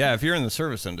right. Yeah, if you're in the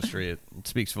service industry, it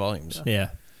speaks volumes.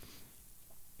 Yeah.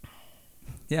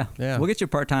 Yeah. Yeah. We'll get you a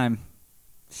part-time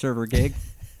server gig.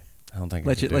 I don't think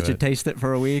let you taste it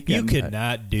for a week. You and- could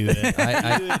not do it.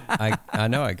 I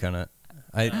know I couldn't.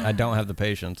 I don't have the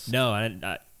patience. No,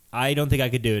 I don't think I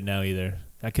could do it now either.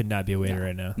 I could not be a waiter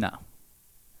right now. No.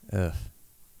 Ugh.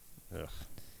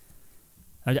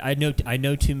 I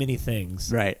know too many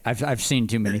things. Right. I've seen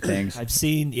too many things. I've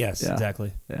seen, yes, Yeah.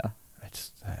 exactly. Yeah.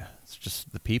 It's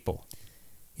just the people.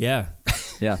 Yeah.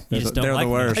 Yeah. You just don't they're like the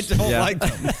them. worst. I don't Yeah. like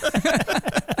them.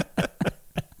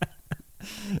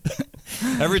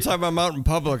 Every time I'm out in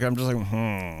public, I'm just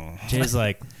like, Jay's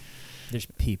like, there's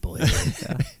people here.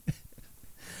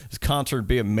 This concert would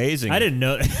be amazing. I didn't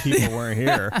know. if people weren't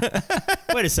here.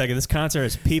 Wait a second. This concert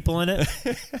has people in it?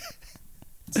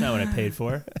 That's not what I paid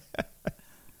for.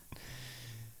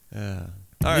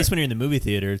 At least when you're in the movie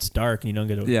theater, it's dark and you don't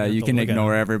get. Yeah, you can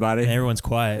ignore everybody. And everyone's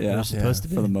quiet. Yeah, They're supposed to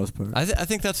be for the most part. I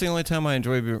think that's the only time I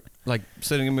enjoy like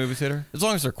sitting in a movie theater, as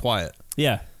long as they're quiet.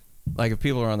 Yeah. Like if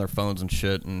people are on their phones and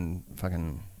shit and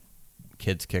fucking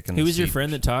kids kicking. Who was your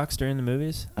friend that talks during the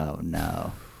movies? Oh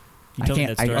no, You told me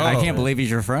that story. I can't believe he's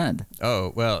your friend.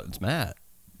 Oh well, it's Matt.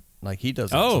 Like he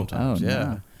does it Oh. sometimes. Oh, Yeah.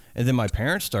 no. And then my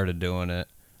parents started doing it.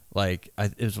 Like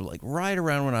it was like right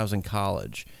around when I was in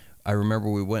college. I remember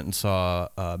we went and saw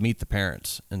Meet the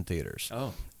Parents in theaters.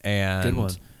 Oh, And good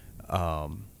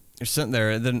one. You're sitting there,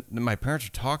 and then my parents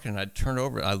were talking, and I turned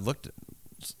over, I looked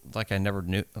like I never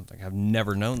knew, like I've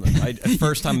never known them.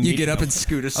 First time You get up them, and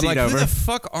scoot a I'm seat like, over. who the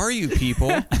fuck are you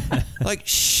people? Like,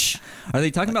 shh. Are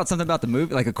they talking about something about the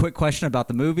movie, like a quick question about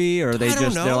the movie, or are they I don't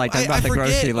just know. they're like talking about I the forget.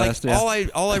 grocery Like, list? Yeah.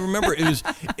 All I remember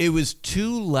it was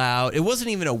too loud. It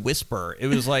wasn't even a whisper. It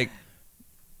was like,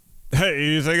 hey,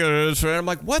 you think of this? And I'm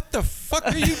like, what the fuck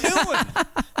are you doing?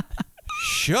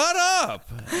 Shut up.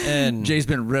 And Jay's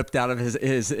been ripped out of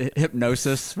his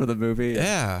hypnosis for the movie.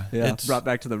 yeah, Brought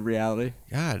back to the reality.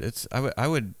 God, it's I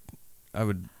would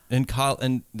in college,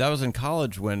 and that was in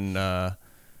college when I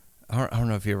don't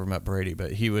know if you ever met Brady,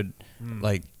 but he would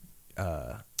like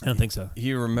I don't think so.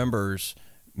 he remembers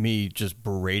me just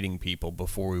berating people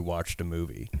before we watched a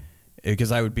movie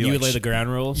because I would be You like, would lay the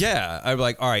ground rules? yeah, I'd be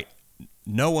like, all right,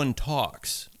 no one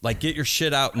talks. Like, get your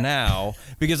shit out now,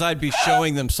 because I'd be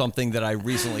showing them something that I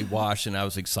recently watched and I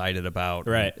was excited about.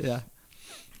 Right. Yeah.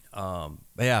 But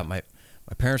yeah, my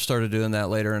parents started doing that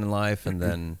later in life, and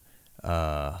then,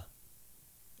 yeah,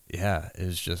 it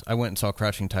was just, I went and saw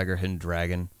Crouching Tiger, Hidden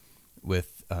Dragon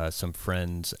with some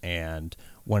friends, and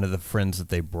one of the friends that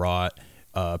they brought,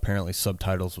 apparently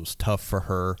subtitles was tough for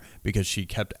her because she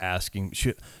kept asking,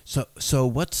 so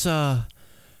what's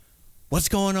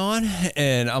going on?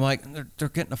 And I'm like, they're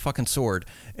getting a fucking sword.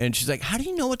 And she's like, how do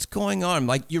you know what's going on? I'm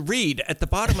like, you read at the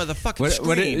bottom of the fucking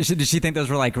screen. Did she think those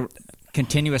were like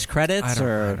continuous credits?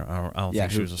 I don't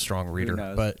think she was a strong reader.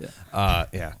 knows? But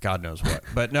yeah, God knows what.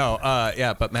 But no,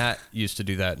 yeah, but Matt used to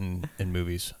do that in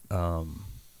movies.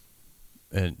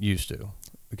 And used to,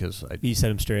 because You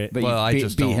set him straight. But well, you I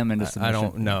just beat don't. him into I submission.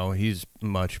 don't know. He's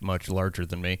much larger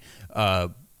than me.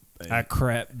 I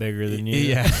crap bigger than you.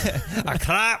 Yeah, I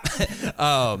clap.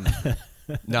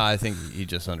 No, I think he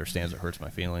just understands it hurts my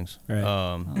feelings. Right.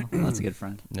 Oh, that's a good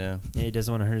friend. Yeah. Yeah, he doesn't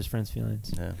want to hurt his friend's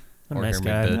feelings. Yeah. I'm a Or nice hear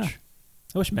me guy. bitch.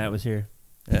 I wish Matt was here.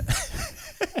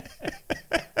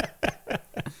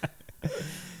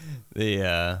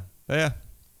 Yeah. Yeah.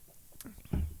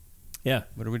 Yeah.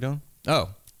 What are we doing? Oh,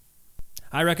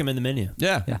 I recommend the menu.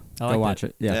 yeah. Yeah, I go liked watch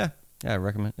it. Yeah. Yeah, I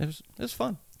recommend. It was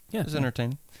fun. Yeah. It was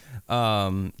entertaining.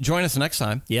 Join us next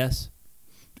time, Yes.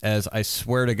 as I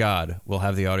swear to God, we'll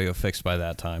have the audio fixed by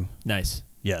that time. Nice.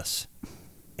 Yes.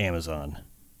 Amazon.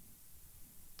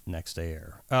 Next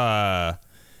air.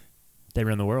 They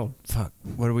run the world. Fuck.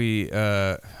 What do we?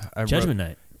 Judgment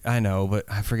Night. I know, but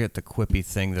I forget the quippy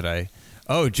thing that I.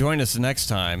 Oh, join us next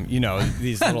time. You know,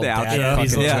 these little The dad outro.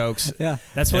 fucking Yeah. jokes. Yeah.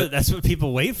 That's what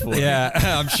people wait for. Yeah,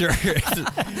 I'm sure. they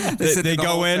sit through the go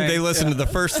whole in, thing. they listen to the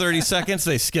first 30 seconds,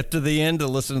 they skip to the end to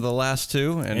listen to the last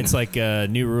two. And It's like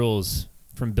new rules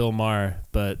from Bill Maher,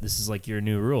 but this is like your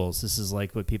new rules. This is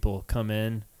like what people come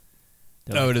in.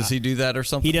 They're like, does he do that or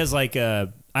something? He does like I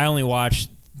only watch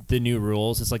the new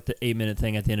rules. It's like the 8-minute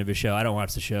thing at the end of a show. I don't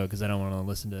watch the show because I don't want to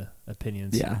listen to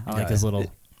opinions. Yeah. I like his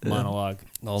little monologue.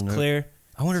 All It's new. clear.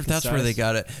 I wonder if that's where they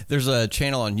got it. There's a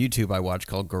channel on YouTube I watch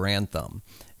called Grantham,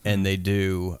 and they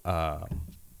do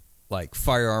like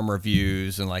firearm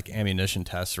reviews and like ammunition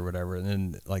tests or whatever. And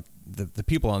then like the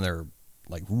people on there are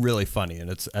like really funny, and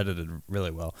it's edited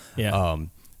really well. Yeah.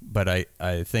 But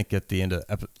I think at the end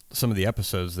of some of the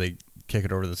episodes, they kick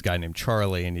it over to this guy named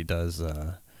Charlie, and he does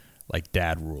like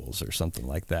dad rules or something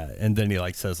like that. And then he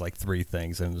like says like 3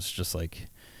 things, and it's just like,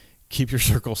 keep your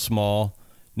circle small,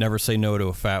 never say no to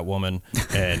a fat woman,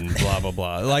 and blah, blah,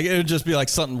 blah. Like, it would just be like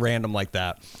something random like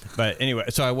that. But anyway,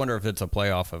 so I wonder if it's a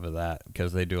playoff of that,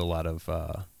 because they do a lot of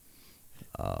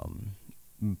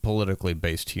politically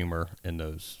based humor in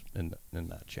those in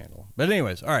that channel. But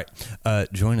anyways, all right.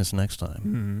 Join us next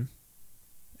time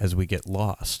as we get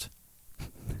lost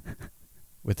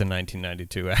with the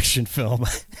 1992 action film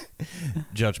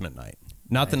Judgment Night.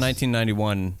 Not the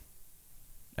 1991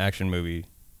 action movie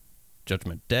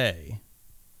Judgment Day.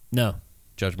 No.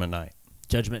 Judgment Night.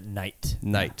 Judgment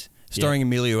Night. Starring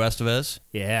Emilio Estevez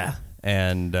Yeah.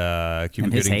 and Cuba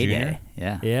In his Gooding Jr. heyday.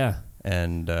 Yeah. Yeah.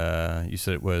 And you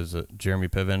said it was Jeremy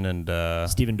Piven and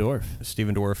Stephen Dorff.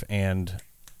 Stephen Dorff and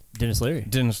Dennis Leary.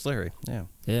 Dennis Leary. Yeah.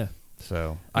 Yeah.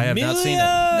 So I have not seen it.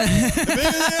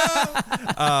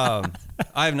 I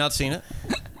have not seen it.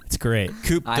 It's great.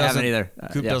 Coop I doesn't haven't either.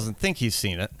 Coop Yeah. doesn't think he's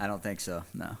seen it, I don't think so.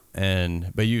 No.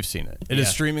 but you've seen it. It is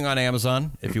Yeah. streaming on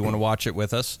Amazon if you want to watch it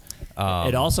with us.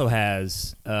 It also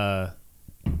has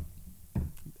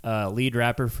lead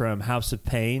rapper from House of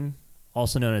Pain,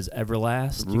 also known as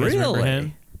Everlast. Do you guys remember Really?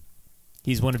 him?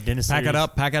 He's one of Dennis. Pack it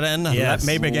up, pack it in. Yes. Let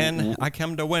me begin. I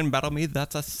come to win. Battle me.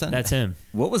 That's a sin. That's him.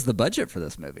 What was the budget for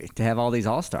this movie to have all these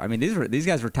all-stars? I mean, these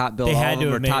guys were top billed. They had All of to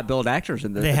them have were top billed actors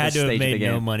in this. They at had this to have stage of the made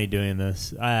no game. money doing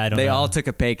this. I don't They know. all took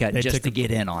a pay cut They just took to a- get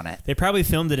in on it. They probably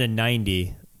filmed it in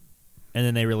 90, and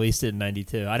then they released it in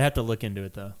 92. I'd have to look into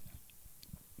it, though.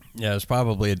 Yeah, it's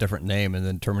probably a different name, and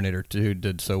then Terminator 2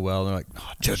 did so well. They're like,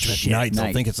 oh, Judgment Shit, Night. They'll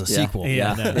Night. think it's a Yeah. sequel.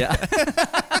 Yeah. no. Yeah.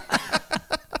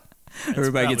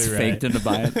 Everybody gets probably right. faked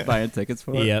into buying tickets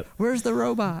for it. Yep. Where's the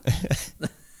robot?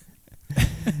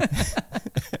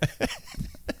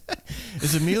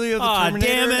 Is Emilio the Aw,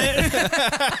 Terminator? damn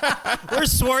it.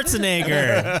 Where's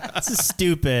Schwarzenegger? This is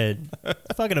stupid.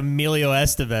 Fucking Emilio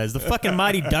Estevez, the fucking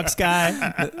Mighty Ducks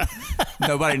guy.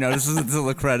 Nobody notices until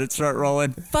the credits start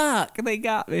rolling. Fuck, they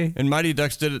got me. And Mighty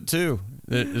Ducks did it too.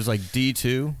 It was like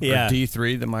D2 Yeah. or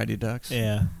D3, the Mighty Ducks.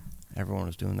 Yeah. Everyone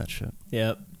was doing that shit.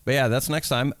 Yep. But yeah, that's next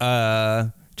time.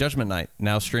 Judgment Night,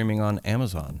 now streaming on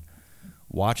Amazon.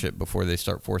 Watch it before they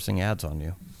start forcing ads on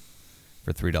you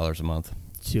for $3 a month.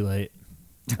 Too late.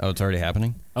 Oh, it's already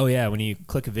happening? Oh, yeah. When you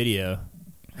click a video,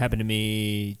 happened to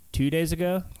me 2 days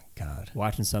ago. God.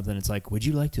 Watching something, it's like, would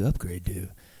you like to upgrade to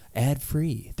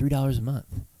ad-free, $3 a month?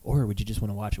 Or would you just want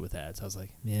to watch it with ads? I was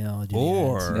like, yeah, I'll do the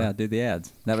ads. Or- Yeah, do the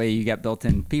ads. That way you got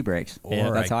built-in pee breaks. Or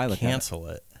Yeah, that's how I I look at it. cancel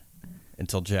it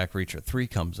until Jack Reacher 3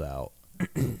 comes out.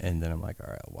 And then I'm like,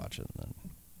 all right, I'll watch it and then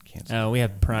cancel. Oh, we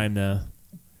have Prime though,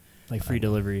 like free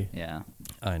delivery. Yeah.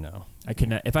 I know. I could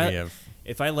not. We have-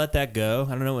 If I let that go,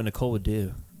 I don't know what Nicole would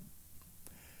do.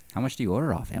 How much do you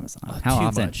order off Amazon? Oh, How too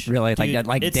often? much. Really? Dude,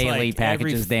 like it's daily like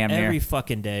packages, damn near. every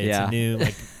fucking day. Yeah. It's a new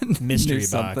like mystery New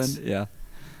box. something. Yeah.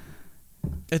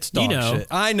 It's dog You know. shit.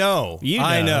 I know.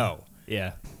 I know.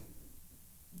 Yeah.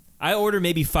 I order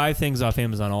maybe 5 things off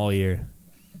Amazon all year.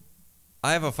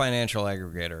 I have a financial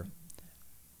aggregator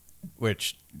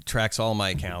which tracks all my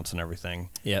accounts and everything.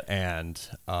 Yep. And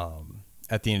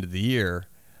at the end of the year,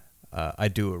 I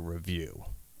do a review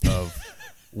of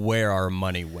where our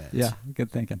money went. Yeah.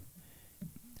 Good thinking.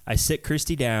 I sit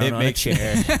Christy down It on makes a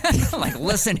chair. Like,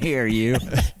 listen here, you.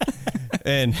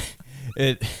 And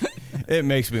it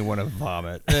makes me want to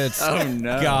vomit. It's Oh,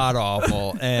 no. god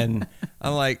awful. And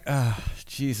I'm like, oh,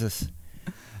 Jesus.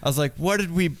 I was like, what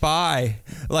did we buy?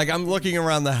 Like, I'm looking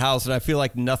around the house and I feel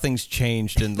like nothing's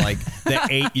changed in like the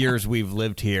 8 years we've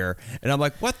lived here. And I'm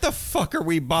like, what the fuck are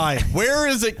we buying? Where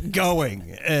is it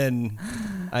going? And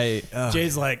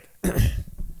Jay's like,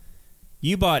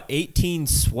 you bought 18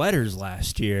 sweaters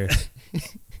last year.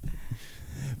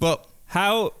 well,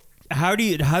 How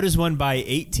does one buy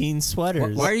 18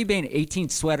 sweaters? Why are you paying 18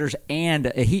 sweaters and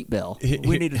a heat bill?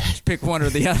 We need to pick one or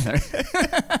the other.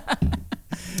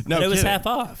 no, But it was kidding. half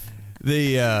off.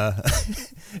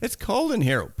 It's cold in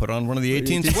here. Put on one of the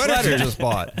 18 sweaters you just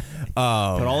bought. Put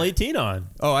all 18 on.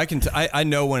 Oh, I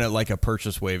know when a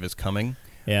purchase wave is coming.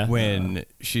 Yeah. When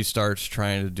she starts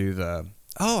trying to do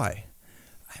I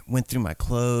went through my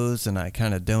clothes and I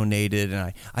kind of donated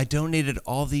and I donated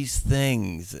all these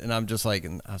things and I'm just like,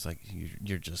 and I was like,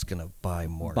 you're just gonna buy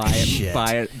more shit.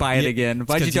 Buy it again.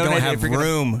 Why'd you Because you don't donate it have if you're gonna-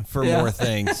 room for Yeah. more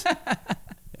things.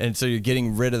 And so you're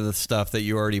getting rid of the stuff that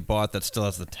you already bought that still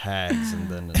has the tags, and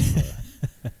then it's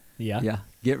Yeah. Yeah.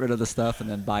 Get rid of the stuff and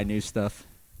then buy new stuff.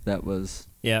 That was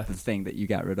Yeah. the thing that you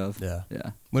got rid of. Yeah.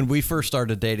 Yeah. When we first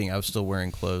started dating, I was still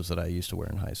wearing clothes that I used to wear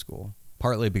in high school,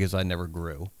 partly because I never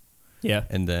grew. Yeah.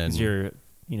 And then 'Cause you're,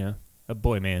 a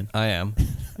boy man. I am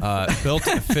built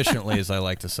efficiently, as I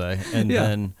like to say. And Yeah.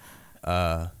 then,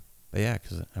 but yeah,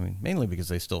 mainly because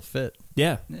they still fit.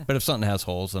 Yeah. But if something has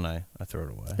holes, then I throw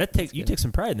it away. You take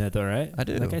some pride in that though, right? I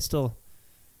do. Like I still,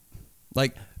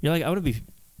 Like, you're like, I want to be,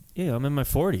 I'm in my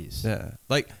 40s. yeah,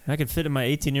 like I can fit in my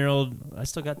 18-year-old. I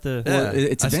still got the. Well,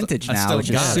 it's vintage I now, still which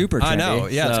is got it. super trendy. I know.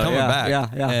 Yeah, it's So, coming back.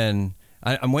 Yeah. And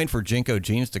I'm waiting for Jinko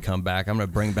jeans to come back. I'm going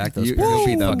to bring back those You'll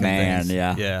be the fucking man, things.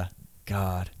 yeah. Yeah.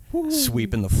 God.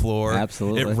 Sweeping the floor.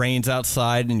 Absolutely. It rains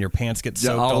outside and your pants get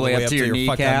soaked all the way up to your fucking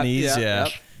kneecap. knees. Yeah. Yeah.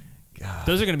 Yep. God.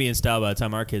 Those are going to be in style by the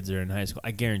time our kids are in high school.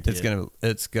 I guarantee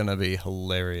It's gonna be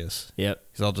hilarious. Yep.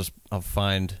 Because I'll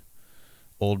find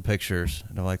old pictures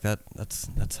and I'm like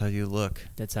that's how you look.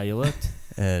 That's how you looked.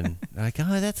 And they're like,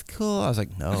 oh, that's cool. I was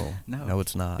like, no,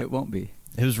 it's not. It won't be.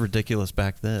 It was ridiculous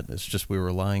back then. It's just we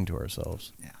were lying to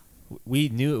ourselves. We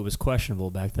knew it was questionable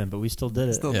back then, but we still did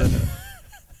it. Still Yeah. did it.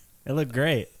 It looked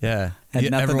great. Yeah. Had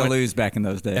nothing everyone, to lose back in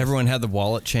those days. Everyone had the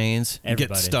wallet chains. You get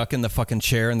Everybody. stuck in the fucking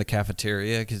chair in the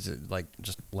cafeteria because it like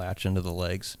just latch into the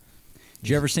legs. Did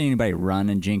you ever see anybody run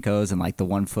in Jinkos and like the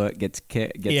one foot gets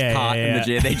caught in the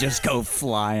gym? They just go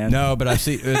flying. No, but I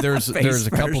see there's a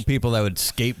couple first. people that would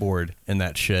skateboard in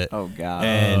that shit. Oh god.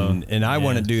 And I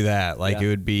want to do that. Like Yeah. it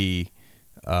would be,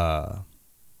 I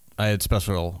had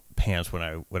special pants when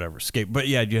I would ever skate. But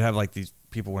yeah, you'd have like these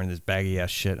people wearing this baggy ass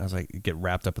shit. I was like, you get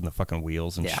wrapped up in the fucking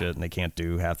wheels and Yeah. shit, and they can't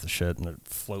do half the shit, and they're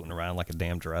floating around like a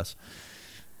damn dress.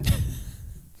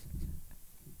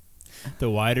 The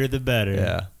wider, the better.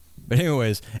 Yeah. But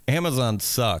anyways, Amazon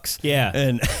sucks. Yeah.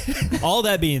 And All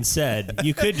that being said,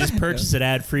 you could just purchase it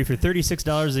ad free for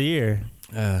 $36 a year.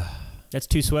 That's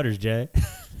 2 sweaters, Jay.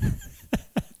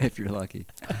 If you're lucky.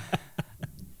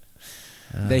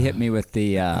 They hit me with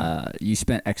the you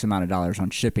spent X amount of dollars on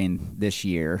shipping this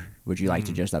year. Would you like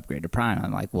to just upgrade to Prime?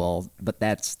 I'm like, well, but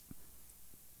that's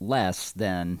less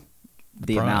than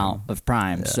the Prime. amount of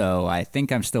Prime. Yeah. So I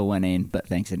think I'm still winning, but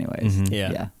thanks anyways. Mhm.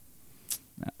 Yeah.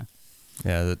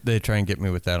 yeah, they try and get me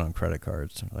with that on credit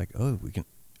cards. They're like, oh, we can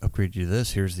upgrade you to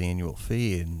this. Here's the annual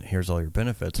fee, and here's all your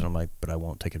benefits. And I'm like, but I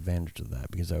won't take advantage of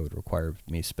that because that would require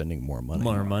me spending more money.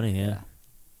 More money, yeah.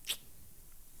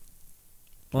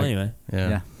 Well, Like- anyway.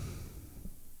 Yeah.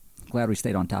 Glad we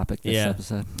stayed on topic this Yeah.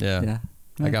 episode. Yeah.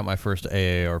 I got my first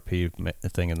AARP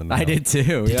thing in the mail. I did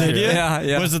too. Yeah. Did you?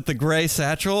 Yeah. Was it the gray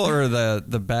satchel or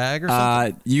the bag or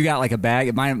something? You got like a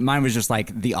bag. Mine was just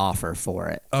like the offer for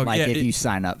it. Oh, like yeah, if it- you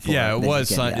sign up for it. Yeah, it then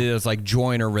was. you can, It was like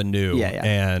join or renew. Yeah, yeah.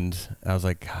 And I was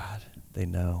like, God, they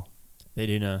know. They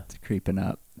do know. It's creeping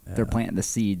up. Yeah. They're planting the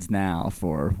seeds now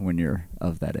for when you're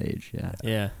of that age. Yeah.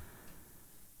 Yeah.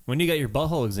 When you got your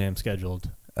butthole exam scheduled?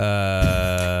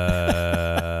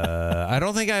 I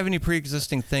don't think I have any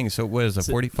pre-existing things. So what is it,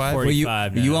 45? 40. Well,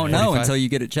 45 now, you won't yeah. know 45? until you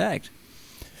get it checked.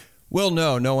 Well,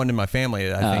 no one in my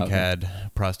family, I think, okay. had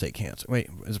prostate cancer. Wait,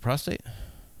 is it prostate?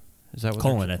 Is that what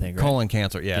Colon, they're- I think, right? Colon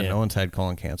cancer. Yeah, Yeah. no one's had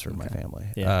colon cancer in my Okay. family.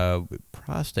 Yeah.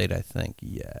 Prostate, I think,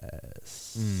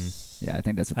 yes. Yeah, I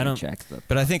think that's I what we don't- checked.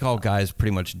 But I think all guys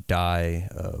pretty much die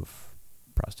of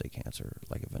prostate cancer,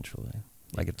 like eventually.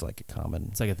 Like it's like a common.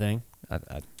 It's like a thing. I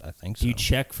think so. Do you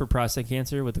check for prostate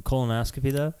cancer with the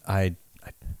colonoscopy, though? I'm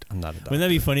not a doctor. Wouldn't that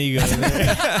be funny? You go in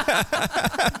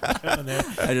there,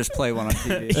 I just play one on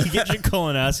TV. you get your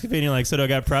colonoscopy, and you're like, so do I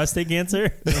got prostate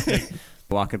cancer?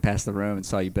 Walking past the room and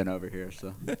saw you bent over here.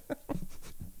 So,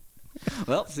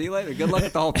 well, see you later. Good luck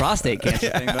with the whole prostate cancer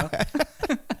thing, though.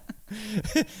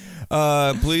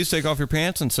 Please take off your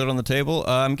pants and sit on the table.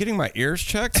 I'm getting my ears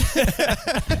checked.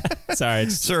 Sorry.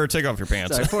 It's, Sir, take off your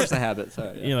pants. Sorry, force the habit.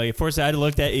 Sorry. Yeah. you know, like, first I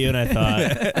looked at you, and I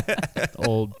thought,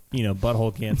 old,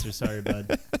 butthole cancer. Sorry,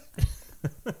 bud.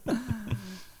 But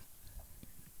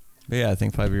yeah, I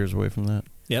think 5 years away from that.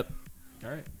 Yep. All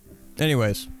right.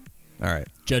 Anyways, all right.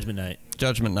 Judgment Night.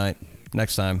 Judgment Night.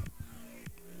 Next time.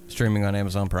 Streaming on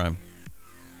Amazon Prime.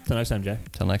 Till next time, Jay.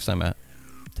 Till next time, Matt.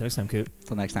 Till next time, Coop.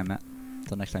 Till next time, Matt.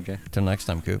 Till next time, Jay. Till next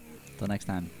time, Coop. Till next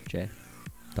time, Jay.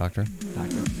 Doctor.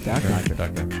 Doctor.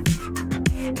 Doctor.